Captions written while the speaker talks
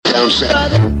sound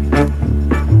set.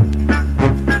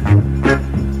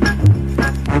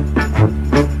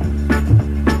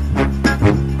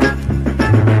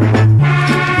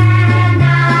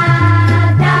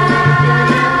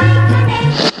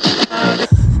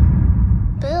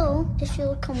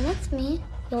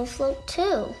 You'll float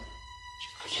too.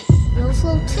 You'll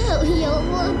float too. You'll float too. You'll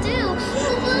float too. You'll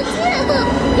float too.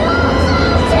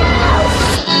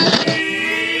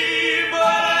 But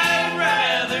I'd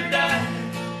rather die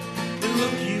than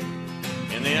look you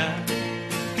in the eye,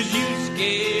 'cause you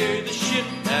scared the shit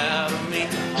out of me.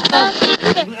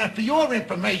 For your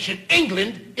information,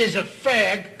 England is a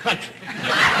fag country.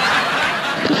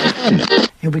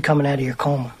 You'll be coming out of your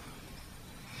coma.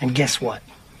 And guess what?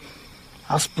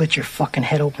 I'll split your fucking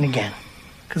head open again.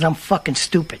 'Cause I'm fucking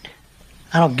stupid.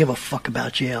 I don't give a fuck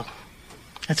about jail.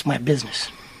 That's my business.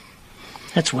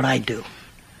 That's what I do.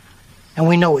 And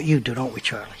we know what you do, don't we,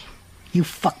 Charlie? You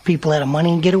fuck people out of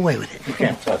money and get away with it. You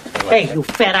can't talk to me like Hey, that. you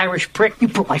fat Irish prick. You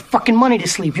put my fucking money to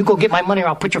sleep. You go get my money or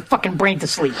I'll put your fucking brain to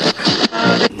sleep.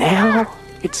 Now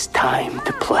it's time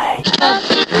to play.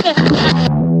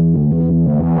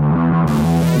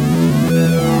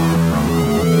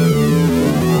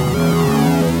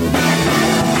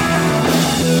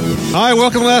 Hi,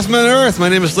 welcome to Last Man on Earth. My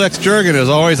name is Lex Jurgen. As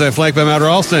always, I'm flanked by Matt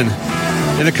Ralston.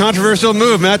 In a controversial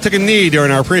move, Matt took a knee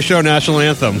during our pre-show national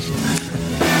anthem.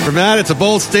 For Matt, it's a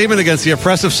bold statement against the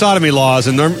oppressive sodomy laws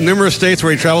in numerous states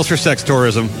where he travels for sex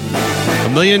tourism. A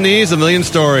million knees, a million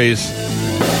stories.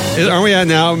 Aren't we at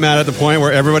now, Matt, at the point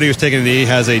where everybody who's taking a knee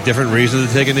has a different reason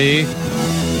to take a knee?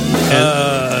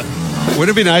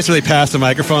 Wouldn't it be nice if they passed the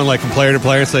microphone like from player to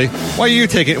player and say, why are you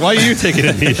taking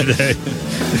a knee today?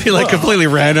 It'd be like completely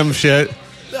random shit.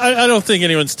 I don't think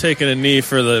anyone's taken a knee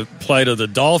for the plight of the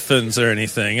Dolphins or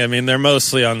anything. I mean, they're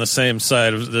mostly on the same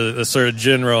side of the sort of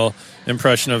general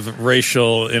impression of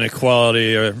racial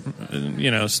inequality, or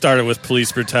started with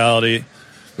police brutality.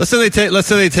 Let's say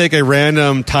they take a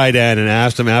random tight end and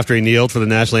asked him after he kneeled for the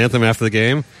national anthem after the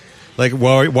game, like,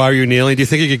 why are you kneeling? Do you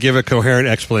think you could give a coherent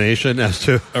explanation as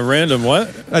to a random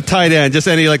what? A tight end, just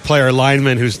any player,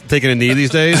 lineman who's taking a knee these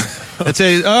days, and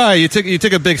say, you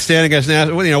took a big stand against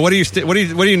national. What are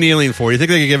you kneeling for? You think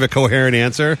they could give a coherent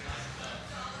answer?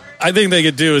 I think they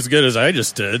could do as good as I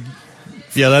just did.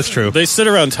 Yeah, that's true. They sit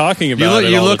around talking about it.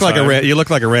 You all look the like time. you look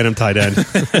like a random tight end.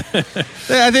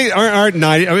 I think aren't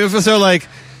 90. I mean, so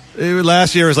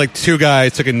last year was 2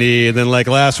 guys took a knee, and then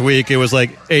last week it was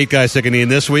 8 guys took a knee,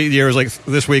 and this week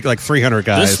 300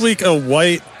 guys. This week a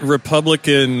white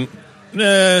Republican,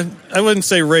 I wouldn't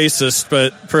say racist,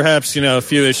 but perhaps a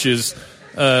few issues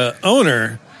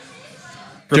owner.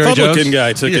 Republican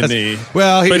guy took a knee.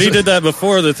 Well, but he did that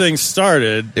before the thing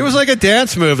started. It was like a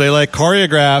dance move. They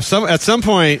choreograph. At some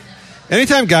point,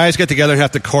 anytime guys get together and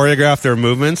have to choreograph their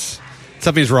movements,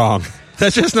 something's wrong.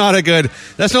 That's just not a good.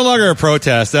 That's no longer a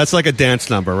protest. That's like a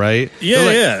dance number, right?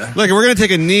 Yeah. We're going to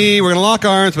take a knee. We're going to lock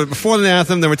arms, but before the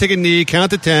anthem, then we take a knee, count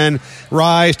to 10,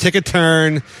 rise, take a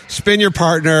turn, spin your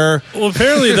partner. Well,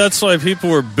 apparently that's why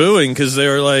people were booing, because they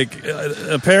were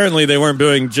apparently they weren't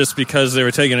booing just because they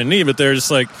were taking a knee, but they were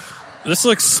just this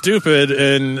looks stupid,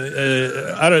 and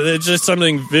it's just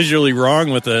something visually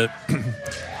wrong with it.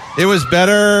 It was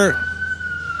better.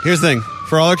 Here's the thing.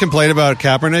 For all I complain about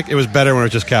Kaepernick, it was better when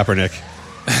it was just Kaepernick.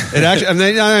 It actually,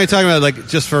 I'm not talking about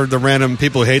just for the random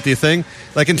people who hate the thing.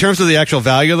 In terms of the actual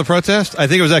value of the protest, I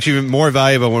think it was actually more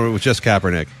valuable when it was just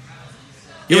Kaepernick.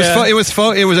 It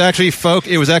was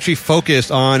actually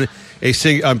focused on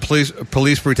on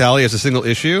police brutality as a single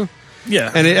issue.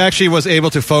 Yeah, and it actually was able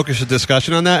to focus a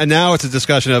discussion on that. And now it's a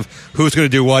discussion of who's going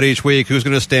to do what each week, who's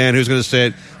going to stand, who's going to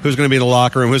sit, who's going to be in the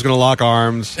locker room, who's going to lock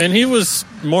arms. And he was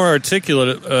more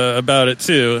articulate about it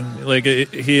too.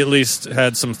 He at least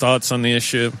had some thoughts on the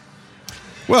issue.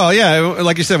 Well, yeah,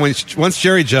 like you said, once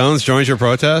Jerry Jones joins your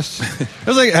protest, it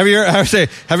was have you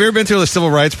ever been to a civil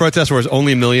rights protest where it's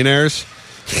only millionaires?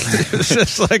 It's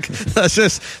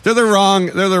just they're the wrong.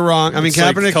 I mean, it's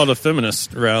Kaepernick called a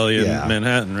feminist rally in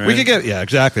Manhattan, right? We could get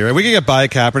exactly right. We could get by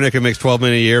Kaepernick, who makes $12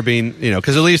 million a year, being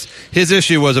because at least his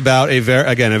issue was about a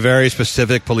very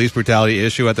specific police brutality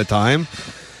issue at the time.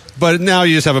 But now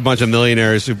you just have a bunch of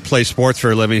millionaires who play sports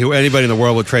for a living, who anybody in the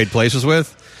world would trade places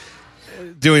with,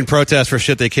 doing protests for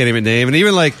shit they can't even name, and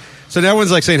even so now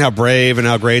everyone's saying how brave and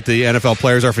how great the NFL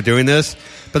players are for doing this,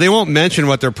 but they won't mention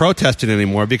what they're protesting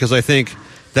anymore because I think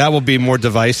that will be more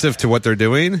divisive to what they're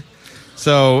doing.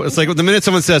 So it's the minute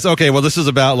someone says, okay, well, this is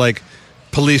about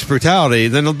police brutality,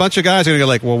 then a bunch of guys are going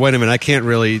to go well, wait a minute, I can't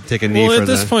really take a knee for that. Well, at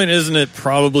this point, isn't it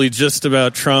probably just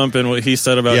about Trump and what he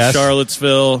said about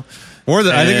Charlottesville? Or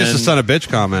I think it's the son of bitch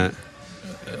comment.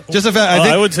 Just the fact,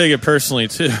 I would take it personally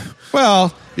too.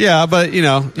 Well, Yeah, but you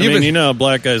know, you know,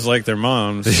 black guys like their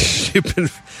moms.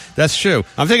 That's true.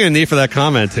 I'm taking a knee for that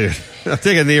comment, dude. I'm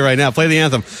taking a knee right now. Play the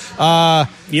anthem.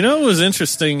 You know what was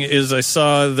interesting is I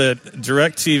saw that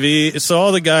DirecTV, so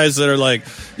all the guys that are like,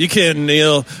 you can't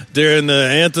kneel during the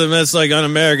anthem, that's like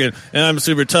un-American, and I'm a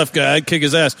super tough guy, I'd kick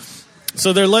his ass.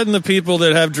 So they're letting the people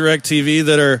that have DirecTV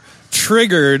that are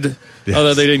triggered,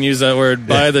 although they didn't use that word,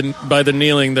 by the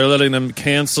kneeling, they're letting them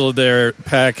cancel their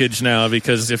package now,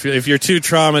 because if you're too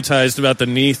traumatized about the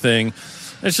knee thing,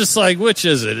 it's just like, which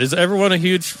is it? Is everyone a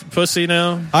huge pussy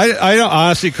now? I don't,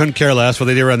 honestly couldn't care less what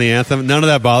they do around the anthem. None of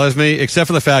that bothers me, except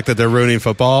for the fact that they're ruining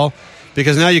football.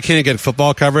 Because now you can't get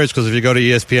football coverage, because if you go to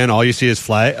ESPN, all you see is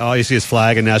flag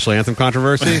and national anthem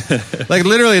controversy. Like,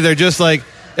 literally, they're just like,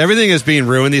 everything is being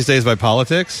ruined these days by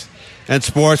politics. And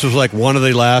sports was like one of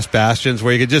the last bastions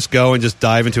where you could just go and just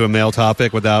dive into a male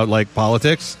topic without like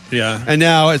politics. Yeah. And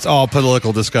now it's all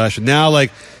political discussion. Now,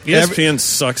 like, ESPN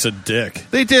sucks a dick.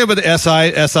 They do, but the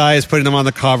SI is putting them on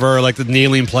the cover, like the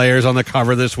kneeling players on the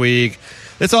cover this week.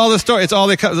 It's all the story. It's all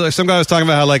some guy was talking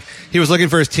about how, like, he was looking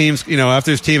for his team's, you know,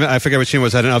 after his team, I forget which team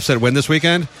was, had an upset win this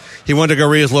weekend. He wanted to go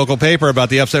read his local paper about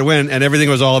the upset win, and everything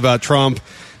was all about Trump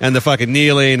and the fucking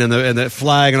kneeling and the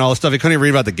flag and all the stuff. He couldn't even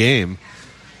read about the game.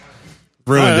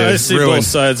 Ruined, dude. I see both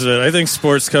sides of it. I think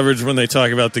sports coverage when they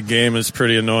talk about the game is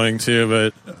pretty annoying too.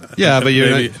 But yeah, but you're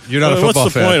not a football fan.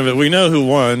 What's the point of it? We know who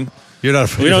won. You're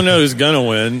not. We don't know who's gonna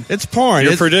win. It's porn.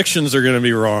 Your predictions are gonna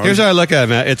be wrong. Here's how I look at it,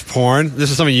 Matt. It's porn. This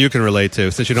is something you can relate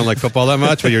to, since you don't like football that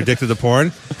much, but you're addicted to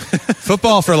porn.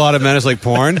 Football for a lot of men is like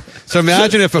porn. So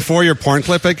imagine if before your porn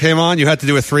clip came on, you had to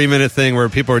do a 3-minute thing where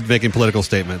people were making political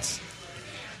statements.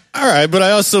 All right, but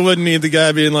I also wouldn't need the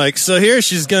guy being like, so here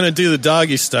she's going to do the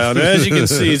doggy style. And as you can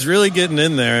see, he's really getting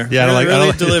in there. Yeah, I don't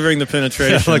like delivering the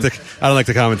penetration. I don't like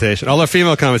the commentation. Although a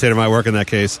female commentator might work in that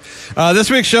case.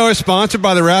 This week's show is sponsored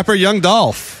by the rapper Young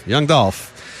Dolph. Young Dolph.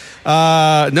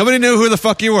 Nobody knew who the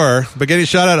fuck you were, but getting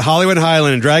shot at Hollywood and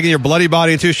Highland and dragging your bloody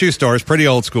body into a shoe store is pretty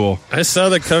old school. I saw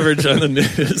the coverage on the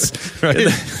news.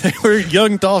 Right? Where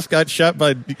Young Dolph got shot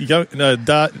by Young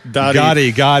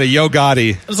Gotti. Yo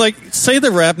Gotti. I was like, say the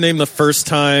rap name the first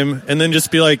time, and then just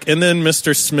be like, and then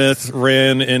Mr. Smith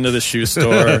ran into the shoe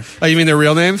store. Oh, you mean their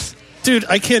real names? Dude,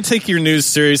 I can't take your news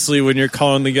seriously when you're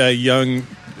calling the guy Young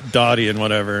Dottie and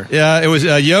whatever. Yeah, it was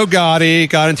Yo Gotti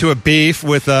got into a beef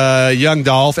with Young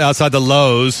Dolph outside the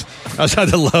Lowe's. What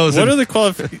are the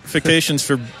qualifications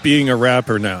for being a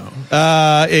rapper now?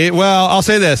 Well, I'll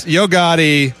say this. Yo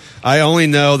Gotti, I only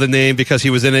know the name because he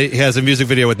has a music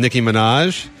video with Nicki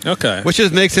Minaj. Okay.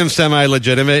 Which makes him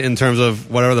semi-legitimate in terms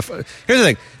of whatever Here's the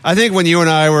thing. I think when you and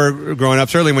I were growing up,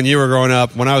 certainly when you were growing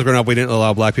up, when I was growing up, we didn't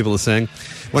allow black people to sing.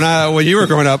 When you were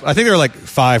growing up, I think there were like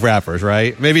 5 rappers,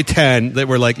 right? Maybe 10 that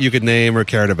were like you could name or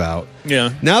cared about.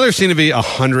 Yeah. Now there seem to be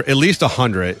 100, at least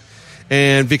 100.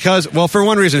 And because, well, for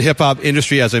one reason, hip-hop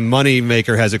industry as a money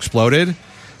maker has exploded.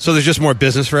 So there's just more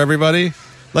business for everybody.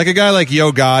 Like a guy like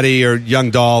Yo Gotti or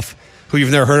Young Dolph, who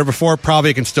you've never heard of before,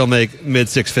 probably can still make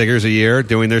mid-6 figures a year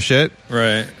doing their shit.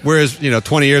 Right. Whereas,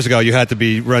 20 years ago, you had to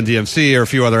be Run DMC or a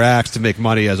few other acts to make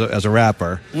money as a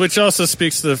rapper. Which also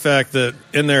speaks to the fact that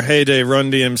in their heyday, Run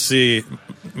DMC,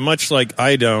 much like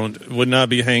I don't, would not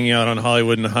be hanging out on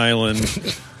Hollywood and Highland,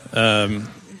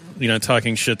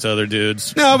 talking shit to other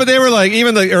dudes. No, but they were like,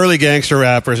 even the early gangster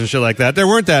rappers and shit like that, there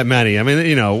weren't that many. I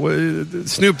mean,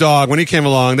 Snoop Dogg, when he came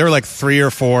along, there were like 3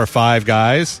 or 4 or 5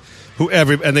 guys.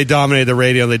 And they dominated the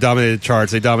radio, they dominated the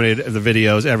charts, they dominated the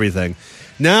videos, everything.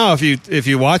 Now, if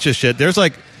you watch this shit, there's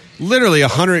like literally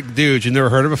 100 dudes you've never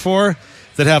heard of before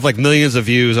that have like millions of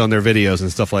views on their videos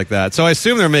and stuff like that. So I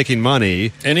assume they're making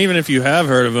money. And even if you have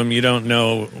heard of them, you don't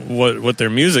know what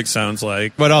their music sounds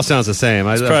like. But it all sounds the same.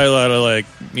 It's probably a lot of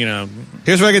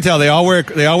Here's what I can tell: they all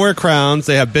wear crowns,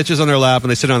 they have bitches on their lap, and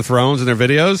they sit on thrones in their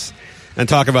videos and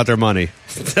talk about their money.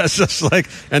 That's just like,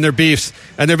 and their beefs.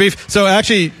 So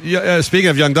actually, speaking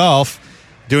of Young Dolph,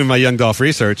 doing my Young Dolph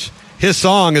research, his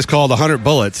song is called 100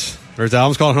 Bullets, or his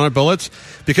album's called 100 Bullets,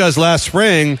 because last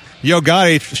spring, Yo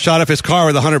Gotti shot up his car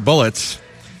with 100 bullets,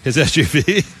 his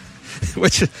SUV,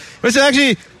 which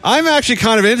actually, I'm actually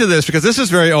kind of into this because this is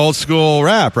very old school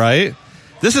rap, right?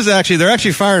 They're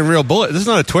actually firing real bullets. This is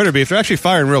not a Twitter beef. They're actually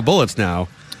firing real bullets now.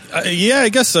 Yeah, I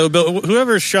guess so. But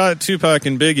whoever shot Tupac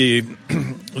and Biggie,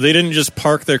 they didn't just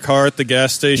park their car at the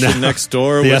gas station next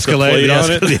door with the plate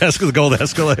on it. The gold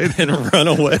Escalade. And run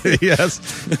away. Yes.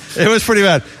 It was pretty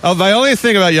bad. My only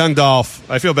thing about Young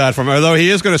Dolph, I feel bad for him, although he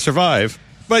is going to survive.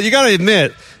 But you got to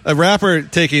admit, a rapper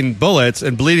taking bullets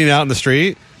and bleeding out in the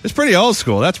street is pretty old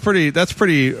school. That's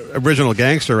pretty original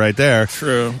gangster right there.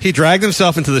 True. He dragged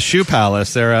himself into the shoe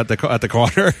palace there at the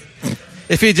corner.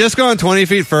 If he'd just gone 20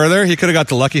 feet further, he could have got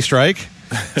the Lucky Strike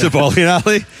to bowling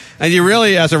alley. And you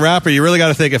really, as a rapper, you really got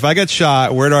to think, if I get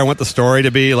shot, where do I want the story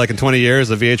to be, like in 20 years,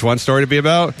 the VH1 story to be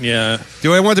about? Yeah.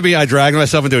 Do I want it to be I dragged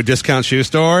myself into a discount shoe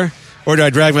store? Or do I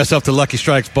drag myself to Lucky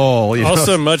Strike's bowl? You know?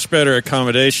 Also, much better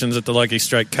accommodations at the Lucky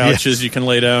Strike. Couches you can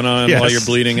lay down on Yes. while you're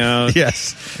bleeding out.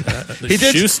 Yes. The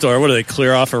shoe store, what do they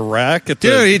clear off a rack? At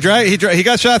Dude, the, he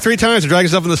got shot 3 times and dragged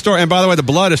himself in the store. And by the way, the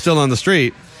blood is still on the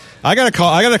street. I gotta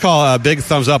call a big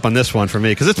thumbs up on this one for me,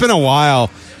 because it's been a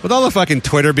while with all the fucking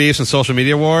Twitter beefs and social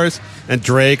media wars, and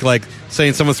Drake like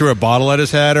saying someone threw a bottle at his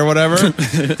head or whatever.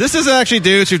 This is actually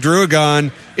dudes who drew a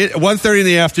gun at 1:30 in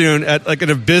the afternoon at like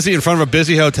in front of a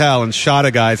busy hotel and shot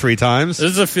a guy 3 times.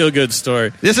 This is a feel-good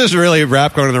story. This is really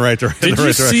rap going in the right direction. Did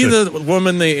you see the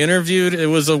woman they interviewed? It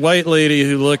was a white lady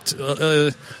who looked,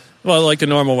 like a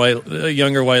normal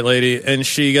younger white lady, and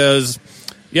she goes,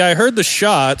 "Yeah, I heard the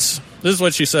shots." This is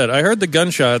what she said. "I heard the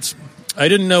gunshots. I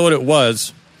didn't know what it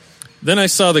was. Then I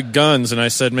saw the guns, and I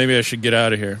said, maybe I should get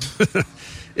out of here."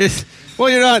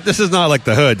 You're not. This is not like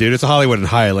the hood, dude. It's a Hollywood and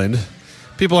Highland.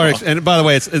 People are, and by the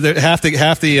way, it's half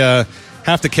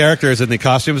the characters in the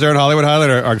costumes there in Hollywood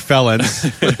Highland are felons,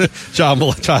 child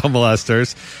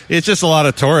molesters. It's just a lot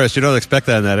of tourists. You don't expect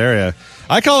that in that area.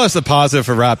 I call this the positive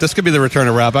for rap. This could be the return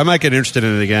of rap. I might get interested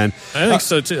in it again. I think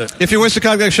so, too. If you wish to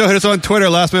contact the show, hit us on Twitter,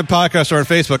 Last Men Podcast, or on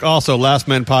Facebook, also Last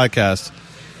Men Podcast.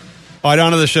 All right,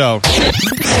 on to the show.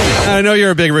 I know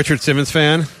you're a big Richard Simmons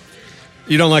fan.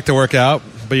 You don't like to work out,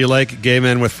 but you like gay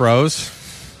men with fros.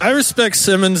 I respect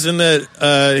Simmons in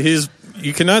that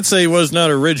you cannot say he was not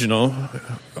original,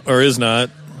 or is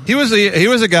not. He was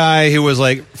a guy who was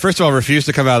like, first of all, refused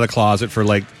to come out of the closet for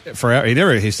like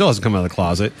forever. He still hasn't come out of the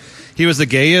closet. He was the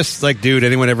gayest like dude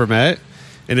anyone ever met,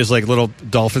 in his like little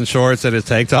dolphin shorts and his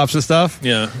tank tops and stuff.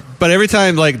 Yeah. But every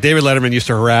time like David Letterman used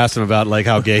to harass him about like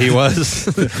how gay he was,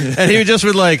 and he just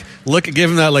would like give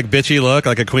him that like bitchy look,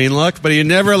 like a queen look, but he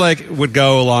never like would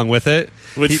go along with it.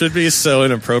 Which should be so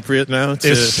inappropriate now.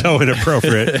 It's so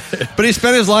inappropriate. But he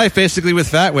spent his life basically with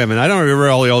fat women. I don't remember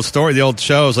all the old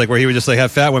shows like where he would just like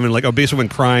have fat women, like obese women,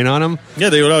 crying on him. Yeah,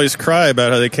 they would always cry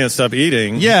about how they can't stop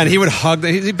eating. Yeah, and he would hug.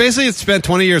 He basically spent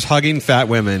 20 years hugging fat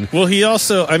women. Well, he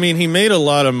also, he made a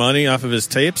lot of money off of his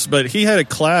tapes, but he had a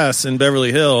class in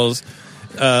Beverly Hills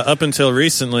up until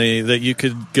recently that you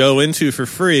could go into for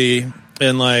free,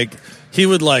 and like. He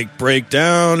would, like, break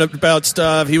down about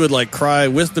stuff. He would, like, cry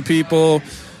with the people.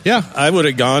 Yeah. I would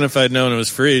have gone if I'd known it was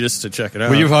free just to check it out.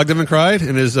 Well, you've hugged him and cried?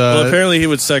 In his, Well, apparently he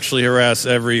would sexually harass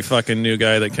every fucking new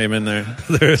guy that came in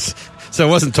there. So it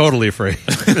wasn't totally free.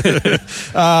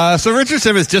 So Richard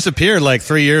Simmons disappeared, like,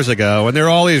 3 years ago, and there were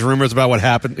all these rumors about what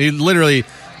happened. He literally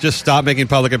just stopped making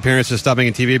public appearances, stopped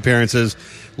making TV appearances,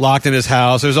 locked in his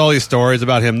house. There's all these stories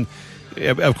about him.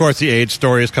 Of course, the age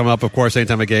stories come up. Of course,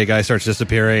 anytime a gay guy starts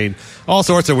disappearing, all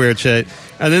sorts of weird shit.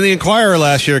 And then the Inquirer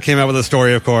last year came out with a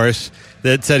story, of course,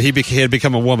 that said he had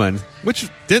become a woman, which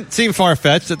didn't seem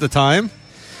far-fetched at the time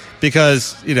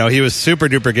because, he was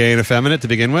super-duper gay and effeminate to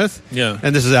begin with. Yeah.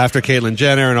 And this is after Caitlyn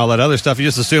Jenner and all that other stuff. You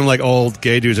just assume, like, old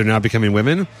gay dudes are now becoming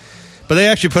women. But they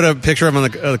actually put a picture of him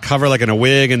on the cover, like, in a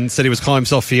wig, and said he was calling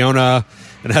himself Fiona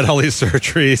and had all these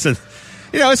surgeries. And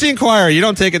it's the Inquirer. You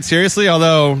don't take it seriously,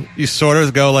 although you sort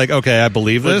of go like, okay, I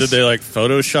believe this. Did they like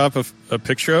Photoshop a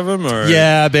picture of him? Or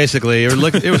yeah, basically. It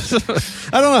was.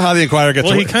 I don't know how the Inquirer gets.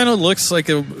 Well, he kind of looks like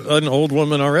an old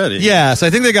woman already. Yeah, so I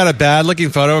think they got a bad looking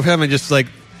photo of him and just like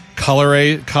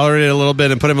colored it a little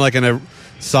bit and put him like in a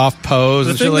soft pose.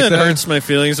 The and thing shit like that hurts my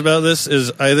feelings about this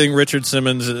is I think Richard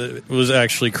Simmons was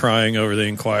actually crying over the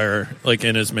Inquirer, like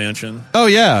in his mansion. Oh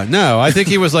yeah, no, I think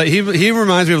he was like he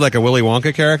reminds me of like a Willy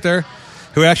Wonka character.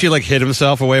 Who actually like hid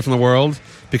himself away from the world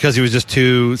because he was just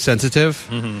too sensitive.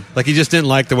 Mm-hmm. Like he just didn't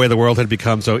like the way the world had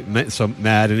become so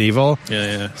mad and evil.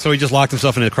 Yeah. So he just locked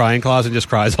himself in a crying closet and just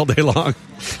cries all day long.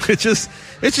 It's just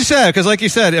sad because, like you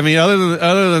said,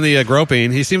 other than the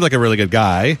groping, he seemed like a really good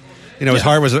guy. His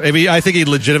heart was. I think he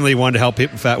legitimately wanted to help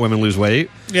fat women lose weight.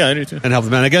 Yeah, I do too. And help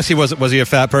them. And I guess he was he a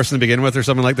fat person to begin with, or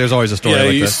something like? There's always a story. Yeah,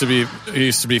 like he this.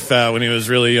 used to be fat when he was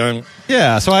really young.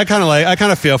 Yeah, so I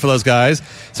kind of feel for those guys.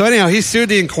 So anyhow, he sued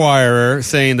the Inquirer,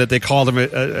 saying that they called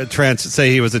him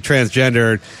say he was a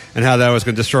transgender, and how that was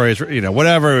going to destroy his,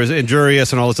 whatever, it was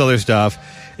injurious and all this other stuff.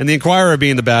 And the Inquirer,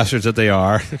 being the bastards that they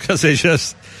are, because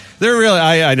they're really,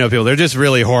 I know people, they're just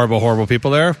really horrible people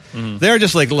there. Mm-hmm. They're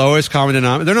just like lowest common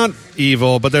denominator. They're not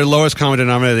evil, but they're lowest common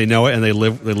denominator. They know it and they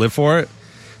live for it.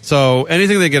 So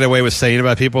anything they get away with saying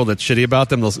about people that's shitty about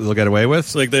them, they'll get away with.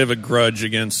 It's like they have a grudge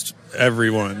against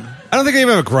everyone. I don't think they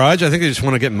even have a grudge. I think they just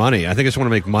want to get money. I think they just want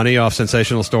to make money off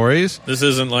sensational stories. This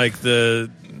isn't like the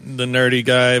the nerdy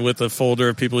guy with a folder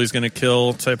of people he's going to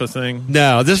kill type of thing?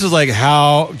 No, this is like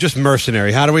just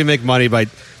mercenary. How do we make money by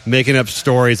making up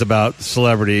stories about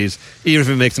celebrities, even if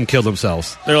it makes them kill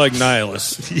themselves? They're like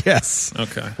nihilists. Yes.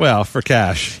 Okay. Well, for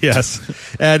cash, yes.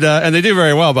 And they do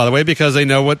very well, by the way, because they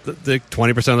know what the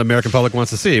 20% of the American public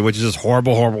wants to see, which is just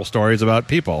horrible, horrible stories about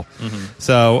people. Mm-hmm.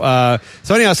 So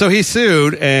anyhow, so he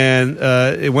sued, and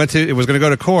it was going to go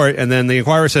to court, and then the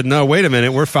Inquirer said, no, wait a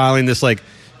minute, we're filing this, like,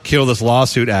 kill this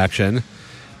lawsuit action,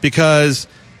 because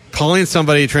calling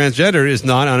somebody transgender is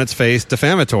not on its face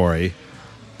defamatory.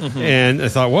 Mm-hmm. And I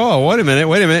thought, whoa, wait a minute.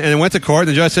 And it went to court, and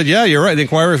the judge said, yeah, you're right. The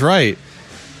Inquirer's right.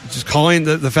 Just calling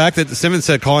the fact that Simmons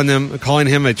said calling him a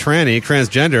tranny,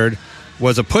 transgendered,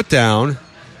 was a put down,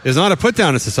 is not a put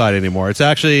down in society anymore. It's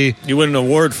actually, you win an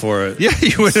award for it. Yeah,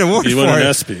 you win an award for it. You win an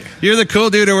ESPY. You're the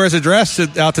cool dude who wears a dress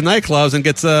out to nightclubs and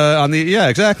gets yeah,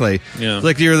 exactly. Yeah.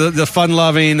 Like you're the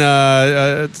fun-loving,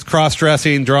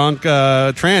 cross-dressing, drunk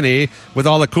tranny with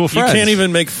all the cool friends. You can't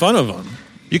even make fun of them.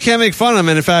 You can't make fun of them,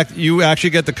 and in fact, you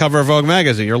actually get the cover of Vogue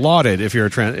magazine. You're lauded if you're a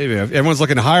trans. Everyone's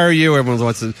looking to hire you. Everyone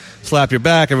wants to slap your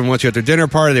back. Everyone wants you at their dinner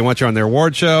party. They want you on their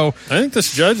award show. I think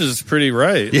this judge is pretty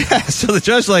right. Yeah. So the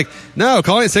judge, like, no,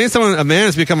 saying someone a man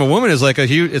has become a woman is like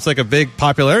it's like a big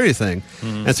popularity thing,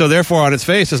 mm-hmm. And so therefore, on its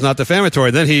face, it's not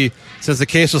defamatory. Then since the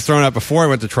case was thrown out before it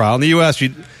went to trial in the U.S.,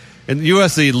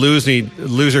 the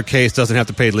loser case doesn't have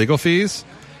to pay legal fees.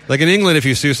 Like in England, if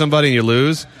you sue somebody and you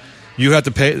lose, you have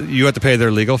to pay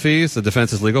their legal fees, the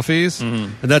defense's legal fees,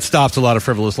 mm-hmm. And that stops a lot of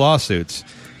frivolous lawsuits.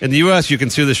 In the U.S., you can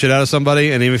sue the shit out of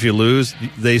somebody, and even if you lose,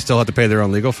 they still have to pay their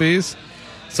own legal fees.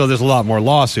 So there's a lot more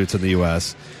lawsuits in the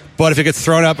U.S. But if it gets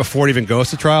thrown out before it even goes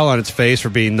to trial on its face for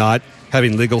not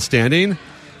having legal standing,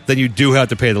 then you do have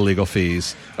to pay the legal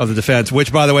fees of the defense,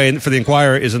 which, by the way, for the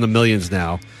Inquirer is in the millions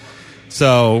now.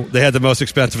 So they had the most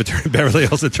expensive attorney, Beverly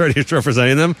Hills attorney,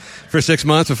 representing them for 6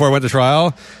 months before it went to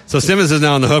trial. So Simmons is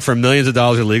now on the hook for millions of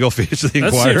dollars in legal fees to the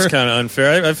Inquirer. That seems kind of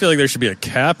unfair. I feel like there should be a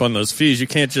cap on those fees. You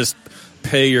can't just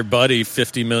pay your buddy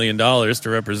 $50 million to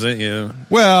represent you.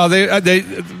 Well,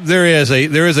 there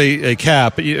is a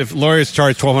cap. If lawyers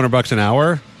charge $1,200 an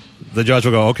hour, the judge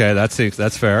will go, okay,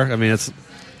 that's fair. I mean, it's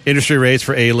industry rates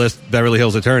for A-list Beverly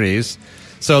Hills attorneys.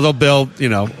 So they'll bill,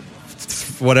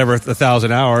 whatever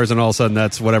 1,000 hours, and all of a sudden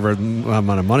that's whatever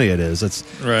amount of money it is. It's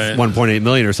right. 1.8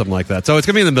 million or something like that. So it's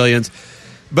going to be in the millions.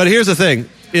 But here's the thing: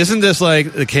 isn't this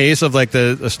like the case of like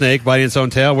the snake biting its own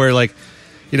tail, where like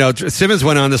Simmons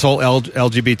went on this whole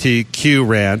LGBTQ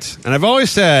rant, and I've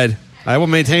always said I will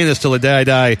maintain this till the day I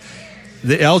die.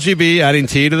 The LGB adding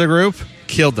T to the group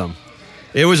killed them.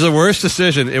 It was the worst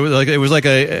decision. It was like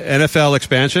a NFL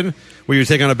expansion where you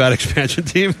take on a bad expansion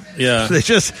team. Yeah,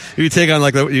 you take on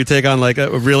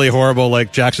a really horrible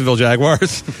like Jacksonville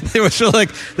Jaguars. It was so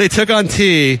like they took on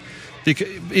T,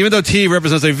 even though T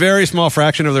represents a very small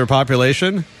fraction of their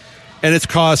population, and it's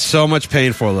caused so much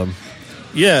pain for them.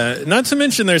 Yeah, not to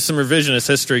mention there's some revisionist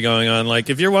history going on. Like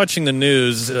if you're watching the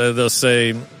news, they'll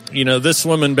say, this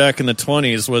woman back in the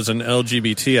 1920s was an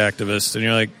LGBT activist, and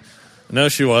you're like, no,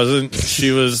 she wasn't.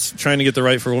 She was trying to get the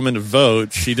right for women to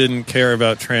vote. She didn't care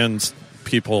about trans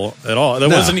people at all. That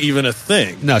wasn't even a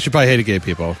thing. No, she probably hated gay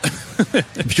people.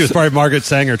 She was probably Margaret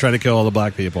Sanger trying to kill all the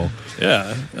black people.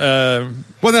 Yeah.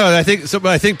 Well, no, I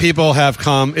think people have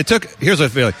come. Here's what I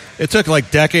feel like. It took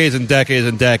like decades and decades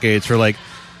and decades for like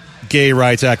gay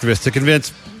rights activists to convince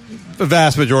the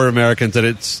vast majority of Americans that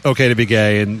it's okay to be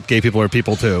gay and gay people are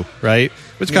people too, right?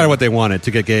 Which is kind of what they wanted,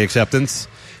 to get gay acceptance.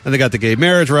 And they got the gay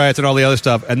marriage rights and all the other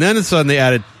stuff. And then all of a sudden they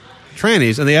added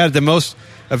trannies, and they added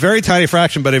a very tiny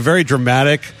fraction, but a very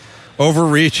dramatic,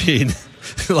 overreaching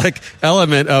like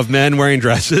element of men wearing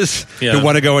dresses who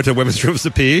want to go into women's rooms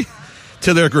to pee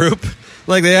to their group.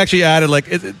 Like they actually added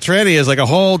tranny is like a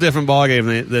whole different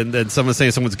ballgame than someone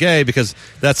saying someone's gay, because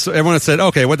that's everyone has said,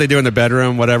 okay, what they do in their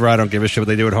bedroom, whatever, I don't give a shit what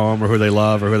they do at home or who they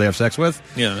love or who they have sex with.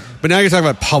 Yeah. But now you're talking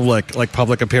about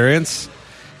public appearance.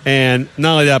 And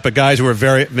not only that, but guys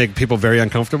who make people very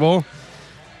uncomfortable.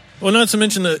 Well, not to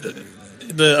mention the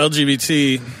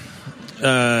LGBT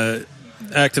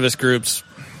activist groups,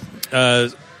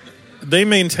 they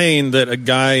maintain that a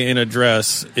guy in a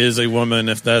dress is a woman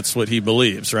if that's what he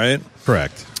believes, right?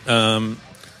 Correct.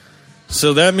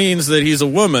 So that means that he's a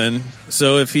woman.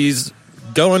 So if he's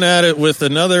going at it with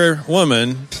another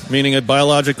woman, meaning a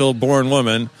biological born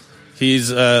woman,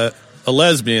 he's a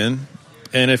lesbian.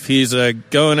 And if he's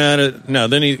going at it,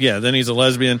 then he's a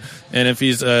lesbian. And if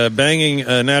he's banging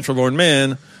a natural-born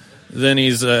man, then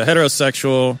he's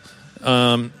heterosexual.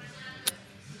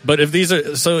 But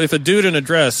if a dude in a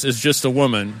dress is just a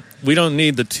woman, we don't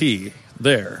need the T.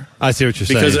 there. I see what you're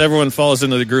Because saying. everyone falls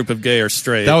into the group of gay or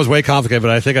straight. That was way complicated,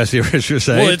 but I think I see what you're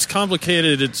saying. well, it's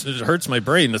complicated. It hurts my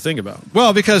brain to think about.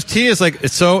 Well, because T is like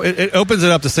it's so it opens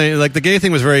it up to saying like the gay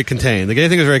thing was very contained. The gay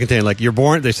thing was very contained. Like you're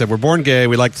born. They said we're born gay.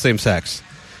 We like the same sex.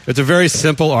 It's a very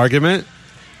simple argument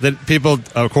that people,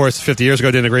 of course, 50 years ago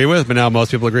didn't agree with, but now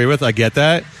most people agree with. I get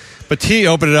that. But T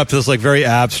opened it up to this like very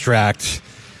abstract,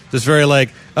 this very like,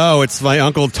 oh, it's my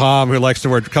Uncle Tom who likes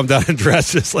to come down and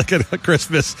dress just like in a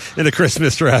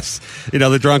Christmas dress. You know,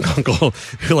 the drunk uncle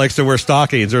who likes to wear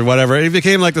stockings or whatever. It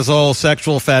became like this whole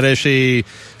sexual fetishy,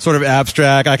 sort of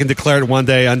abstract. I can declare it one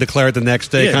day, undeclare it the next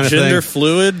day kind of thing. Gender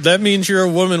fluid. That means you're a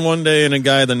woman one day and a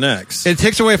guy the next. It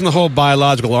takes away from the whole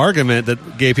biological argument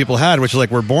that gay people had, which is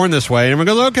like we're born this way, and everyone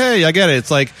goes, okay, I get it.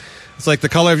 It's like the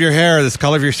color of your hair, the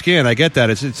color of your skin. I get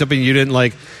that. It's something you didn't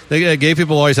like. Gay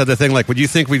people always had the thing like, would you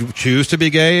think we'd choose to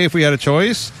be gay if we had a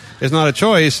choice? It's not a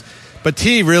choice, but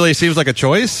T really seems like a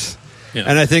choice. Yeah.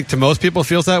 And I think to most people it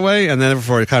feels that way, and then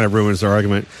therefore it kind of ruins their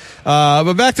argument.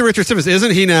 But back to Richard Simmons,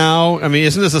 isn't he now? I mean,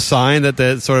 isn't this a sign that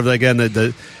the sort of again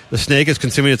the snake is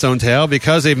consuming its own tail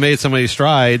because they've made so many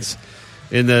strides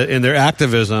in their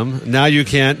activism? Now you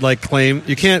can't claim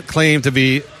to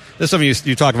be. This is something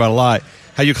you talk about a lot.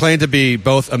 How you claim to be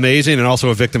both amazing and also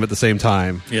a victim at the same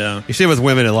time. Yeah, you see it with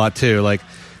women a lot too. Like,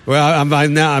 well,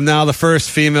 I'm now the first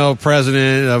female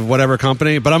president of whatever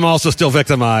company, but I'm also still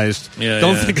victimized.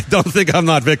 Don't think I'm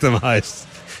not victimized.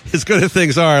 As good as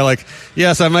things are, like,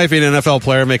 yes, I might be an NFL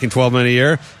player making $12 million a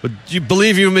year, but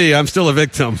believe you me, I'm still a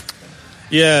victim.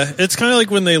 Yeah, it's kind of like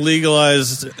when they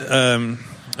legalized. I don't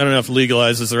know if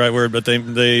legalized is the right word, but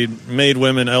they made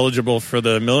women eligible for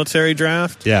the military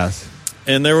draft. Yes.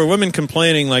 And there were women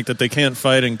complaining like that they can't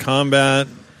fight in combat,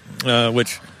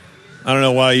 which I don't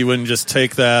know why you wouldn't just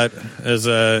take that as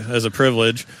a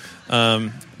privilege.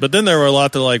 But then there were a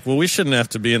lot that like, well, we shouldn't have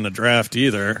to be in the draft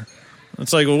either.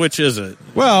 It's like, well, which is it?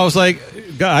 Well, I was like,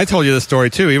 God, I told you this story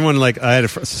too. Even when like I had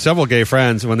several gay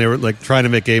friends when they were like trying to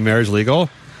make gay marriage legal,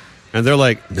 and they're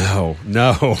like, no,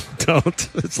 don't.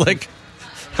 It's like,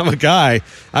 I'm a guy.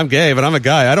 I'm gay, but I'm a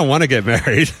guy. I don't want to get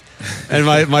married. And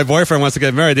my boyfriend wants to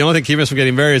get married. The only thing keeping us from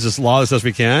getting married is this law that says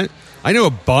we can't. I knew a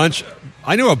bunch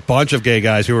of gay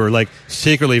guys who were like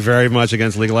secretly very much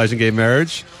against legalizing gay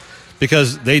marriage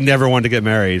because they never wanted to get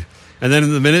married. And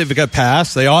then the minute it got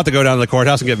passed, they all had to go down to the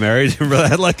courthouse and get married. Remember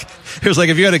that? Like, it was like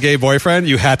if you had a gay boyfriend,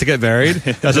 you had to get married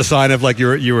as a sign of like you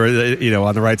were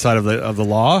on the right side of the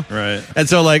law. Right. And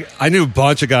so like I knew a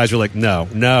bunch of guys who were like, no,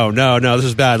 this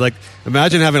is bad. Like,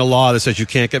 imagine having a law that says you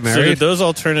can't get married. So did those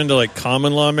all turn into like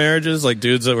common law marriages, like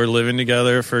dudes that were living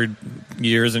together for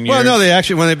years and years? Well, no, they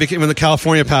actually when the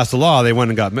California passed the law, they went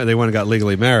and got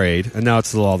legally married, and now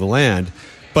it's the law of the land.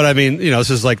 But I mean, this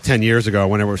is like 10 years ago,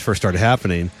 whenever it first started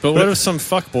happening. But what if some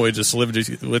fuckboy just lived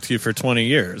with you for 20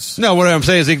 years? No, what I'm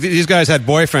saying is these guys had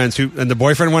boyfriends and the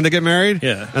boyfriend wanted to get married.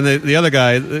 Yeah. And the other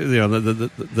guy,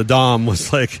 the Dom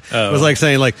was like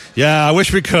saying like, yeah, I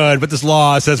wish we could, but this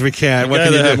law says we can't. The guy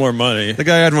that had more money. The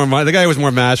guy had more money. The guy who was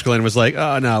more masculine was like,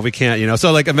 oh no, we can't.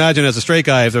 So like, imagine as a straight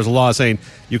guy, if there's a law saying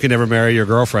you can never marry your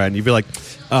girlfriend, you'd be like,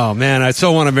 oh man, I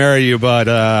so want to marry you,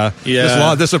 but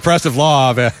this oppressive law,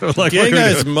 like, gay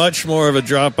guy's much more of a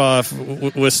drop off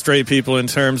with straight people in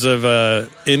terms of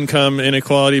income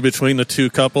inequality between the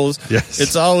two couples. Yes.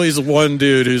 It's always one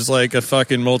dude who's like a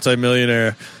fucking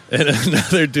multimillionaire and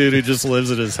another dude who just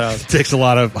lives at his house. Takes a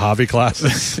lot of hobby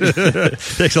classes.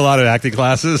 Takes a lot of acting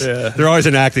classes. Yeah. They're always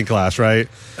in acting class, right?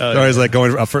 They're always like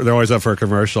they're always up for a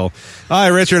commercial. All right,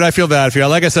 Richard, I feel bad for you.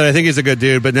 Like I said, I think he's a good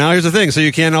dude, but now here's the thing. So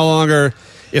you can no longer,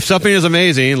 if something is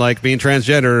amazing, like being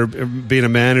transgender, being a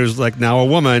man who's like now a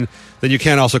woman, then you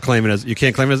can't also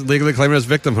legally claim it as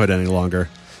victimhood any longer.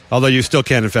 Although you still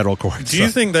can in federal court. Do you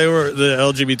think the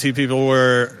LGBT people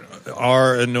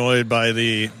are annoyed by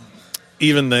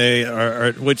even they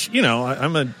are, which,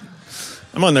 I'm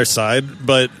on their side,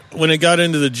 but when it got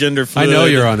into the gender fluid, I know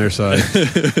you're on their side.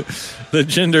 The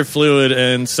gender fluid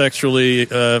and sexually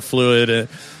fluid,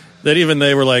 that even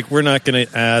they were like, we're not going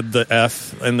to add the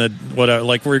F and the whatever.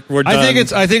 Like we're done.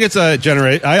 I think it's a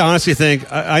generation. I honestly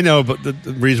think I know the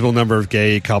reasonable number of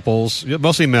gay couples,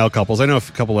 mostly male couples. I know a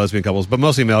couple lesbian couples, but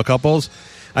mostly male couples.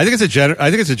 I think it's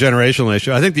a generational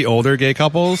issue. I think the older gay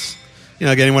couples,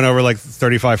 anyone over like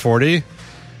 35, 40,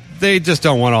 they just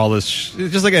don't want all this.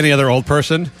 Just like any other old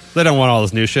person, they don't want all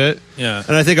this new shit. Yeah.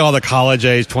 And I think all the college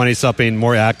age, 20-something,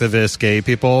 more activist gay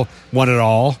people want it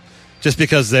all. Just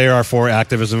because they are for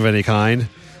activism of any kind,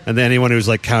 and then anyone who's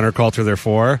like counterculture, they're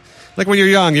for. Like when you're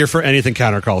young, you're for anything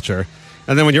counterculture,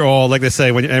 and then when you're old, like they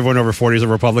say, when everyone over 40 is a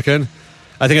Republican.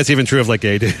 I think it's even true of like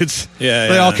gay dudes. Yeah,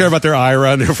 they yeah. all care about their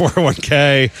IRA and their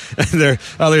 401k and their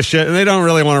other shit, and they don't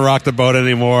really want to rock the boat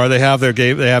anymore. They have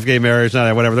gay marriage,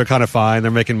 whatever. They're kind of fine.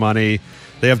 They're making money.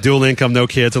 They have dual income, no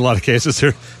kids. In a lot of cases,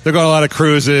 they're going on a lot of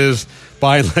cruises,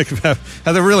 buying have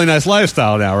a really nice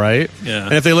lifestyle now, right? Yeah.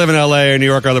 And if they live in LA or New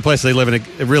York or other places, they live in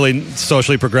a really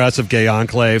socially progressive gay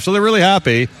enclave, so they're really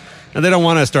happy, and they don't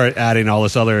want to start adding all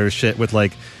this other shit with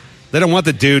like. They don't want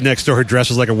the dude next door who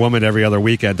dresses like a woman every other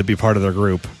weekend to be part of their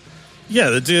group. Yeah,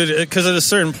 the dude, because at a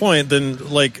certain point, then,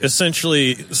 like,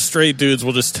 essentially straight dudes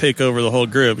will just take over the whole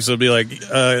group. So it'll be like,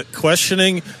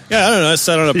 questioning. Yeah, I don't know. I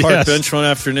sat on a park bench one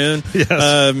afternoon. Yes.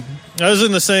 I was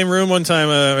in the same room one time.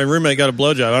 My roommate got a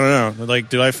blowjob. I don't know. Like,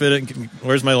 did I fit it?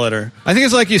 Where's my letter? I think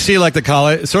it's like you see like the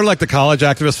college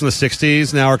activists from the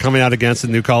 60s now are coming out against the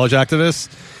new college activists.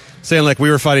 Saying like we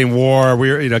were fighting war,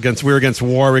 we were against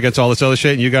war, we're against all this other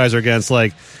shit, and you guys are against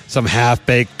like some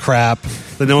half-baked crap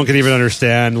that no one can even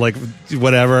understand, like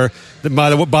whatever.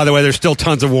 By the way, there's still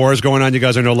tons of wars going on. You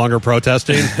guys are no longer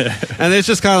protesting, and it's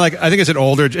just kind of like I think it's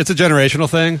a generational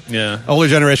thing. Yeah, older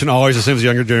generation always assumes the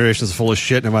younger generation is full of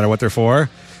shit, no matter what they're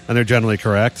for, and they're generally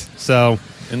correct. So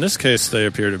in this case, they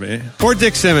appear to be. Poor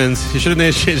Dick Simmons. He should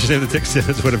have changed his name to Dick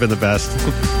Simmons. Would have been the best.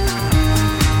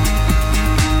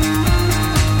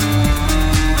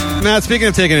 Matt, speaking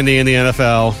of taking a knee in the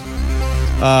NFL,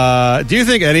 do you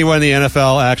think anyone in the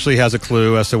NFL actually has a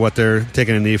clue as to what they're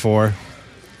taking a knee for?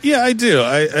 Yeah, I do.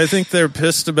 I think they're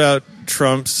pissed about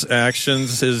Trump's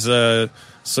actions, his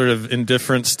sort of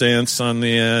indifferent stance on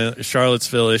the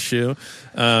Charlottesville issue,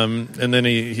 and then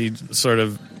he sort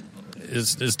of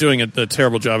is doing a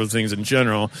terrible job of things in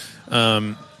general.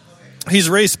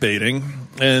 He's race baiting,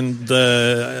 and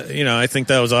I think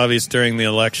that was obvious during the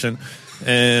election.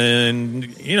 And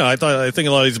I think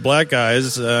a lot of these black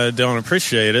guys don't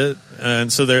appreciate it,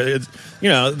 and so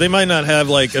they might not have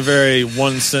like a very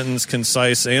one sentence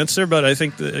concise answer, but I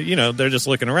think they're just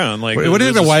looking around. Like, what do you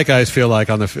think the white guys feel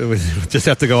like on the? Just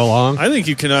have to go along. I think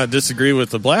you cannot disagree with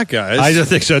the black guys. I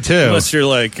just think so too. Unless you're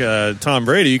like Tom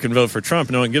Brady, you can vote for Trump.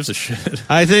 No one gives a shit.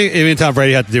 I think Tom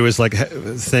Brady had to do his like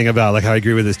thing about like how he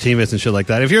agreed with his teammates and shit like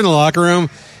that. If you're in the locker room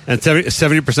and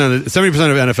 70% of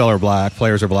NFL are black,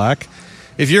 players are black.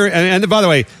 If you're, and by the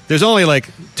way, there's only like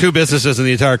two businesses in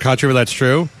the entire country where that's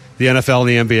true: the NFL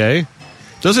and the NBA.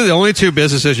 Those are the only two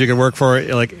businesses you can work for,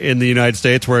 like in the United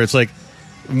States, where it's like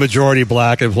majority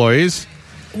black employees.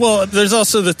 Well, there's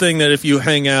also the thing that if you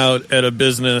hang out at a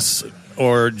business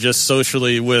or just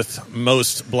socially with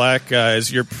most black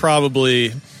guys, you're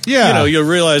probably, you'll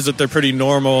realize that they're pretty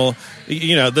normal.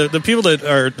 The people that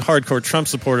are hardcore Trump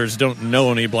supporters don't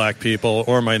know any black people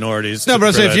or minorities. No, but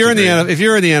I'm saying if you're in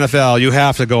the NFL, you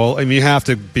have to go. I mean, you have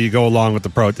to go along with the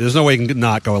protest. There's no way you can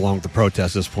not go along with the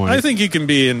protest at this point. I think you can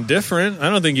be indifferent. I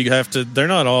don't think you have to. They're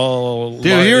not all.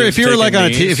 Dude, if you were like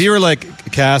if you were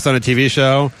like cast on a TV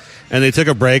show and they took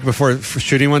a break before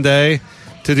shooting one day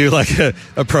to do like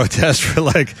a protest for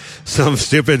like some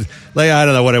stupid, like I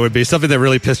don't know what it would be, something that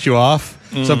really pissed you off.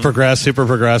 Some super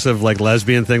progressive, like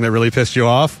lesbian thing that really pissed you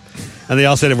off, and they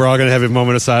all said we're all going to have a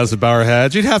moment of silence to bow our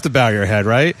heads. You'd have to bow your head,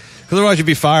 right? Because otherwise you'd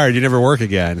be fired. You'd never work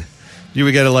again. You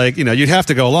would get you'd have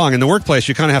to go along. In the workplace,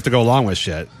 you kind of have to go along with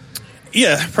shit.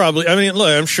 Yeah, probably. I mean, look,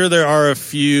 I'm sure there are a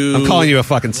few. I'm calling you a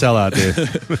fucking sellout,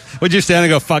 dude. Would you stand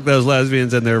and go fuck those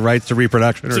lesbians and their rights to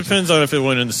reproduction? It depends on if it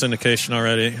went into syndication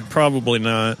already. Probably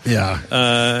not. Yeah.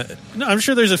 No, I'm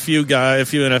sure there's a few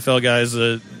NFL guys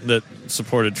that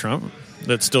supported Trump.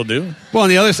 That still do. Well, on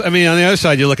the other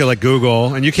side, you look at like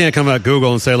Google, and you can't come at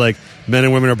Google and say like men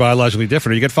and women are biologically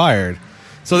different, or you get fired.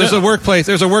 So there's a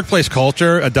workplace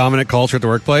culture, a dominant culture at the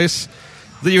workplace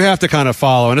that you have to kind of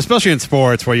follow, and especially in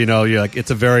sports where you're like it's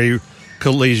a very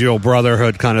collegial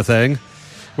brotherhood kind of thing,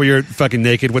 where you're fucking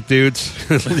naked with dudes.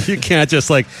 You can't just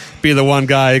like be the one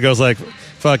guy who goes like,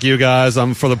 "Fuck you guys,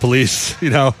 I'm for the police."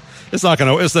 It's not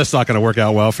gonna work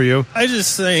out well for you. I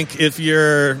just think if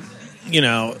you're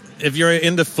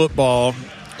into football,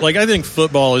 like I think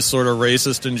football is sort of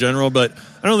racist in general, but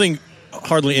I don't think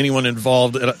hardly anyone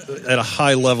involved at a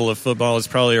high level of football is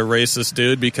probably a racist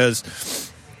dude,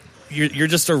 because you're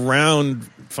just around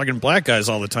fucking black guys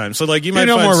all the time. So like you might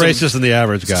find more racist than the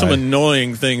average guy. Some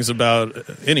annoying things about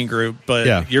any group,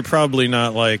 but you're probably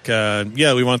not like,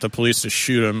 we want the police to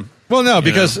shoot him. Well, no,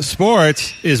 because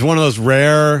sports is one of those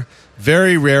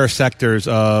very rare sectors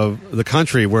of the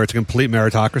country where it's a complete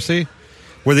meritocracy,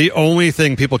 where the only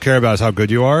thing people care about is how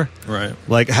good you are. Right.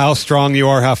 Like how strong you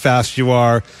are, how fast you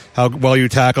are, how well you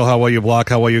tackle, how well you block,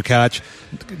 how well you catch.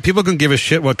 People can give a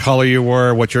shit what color you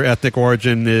were, what your ethnic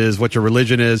origin is, what your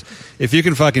religion is. If you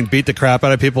can fucking beat the crap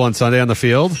out of people on Sunday on the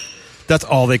field, that's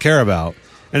all they care about.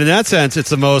 And in that sense, it's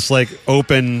the most like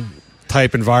open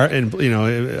type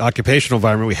occupational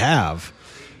environment we have,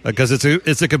 because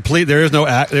it's a complete. There is no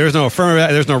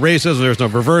affirmative. There's no racism. There's no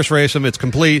reverse racism. It's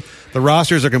complete. The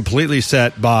rosters are completely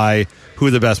set by who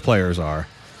the best players are.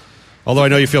 Although I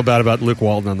know you feel bad about Luke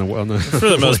Walton on the for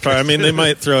the most part. I mean, they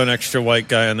might throw an extra white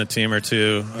guy on the team or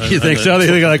two. You think so? They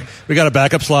think like we got a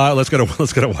backup slot. Let's get a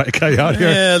white guy out here.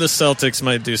 Yeah, the Celtics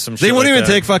might do some. They wouldn't even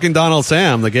take fucking Donald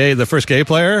Sam, the first gay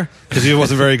player, because he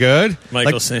wasn't very good.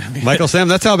 Michael Sam. Yeah. Michael Sam.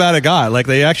 That's how bad it got. Like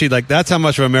they actually that's how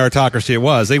much of a meritocracy it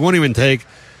was. They wouldn't even take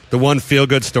the one feel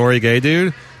good story gay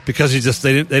dude because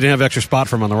they didn't have extra spot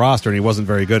for him on the roster and he wasn't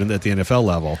very good at the NFL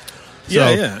level. So,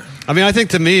 yeah. I mean, I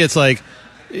think to me it's like.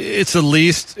 It's the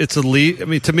least. I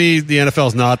mean, to me, the NFL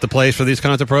is not the place for these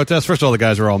kinds of protests. First of all, the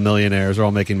guys are all millionaires; they're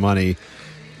all making money.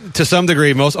 To some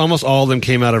degree, almost all of them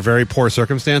came out of very poor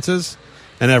circumstances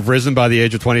and have risen by the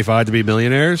age of 25 to be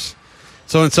millionaires.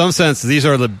 So, in some sense, these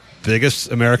are the biggest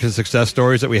American success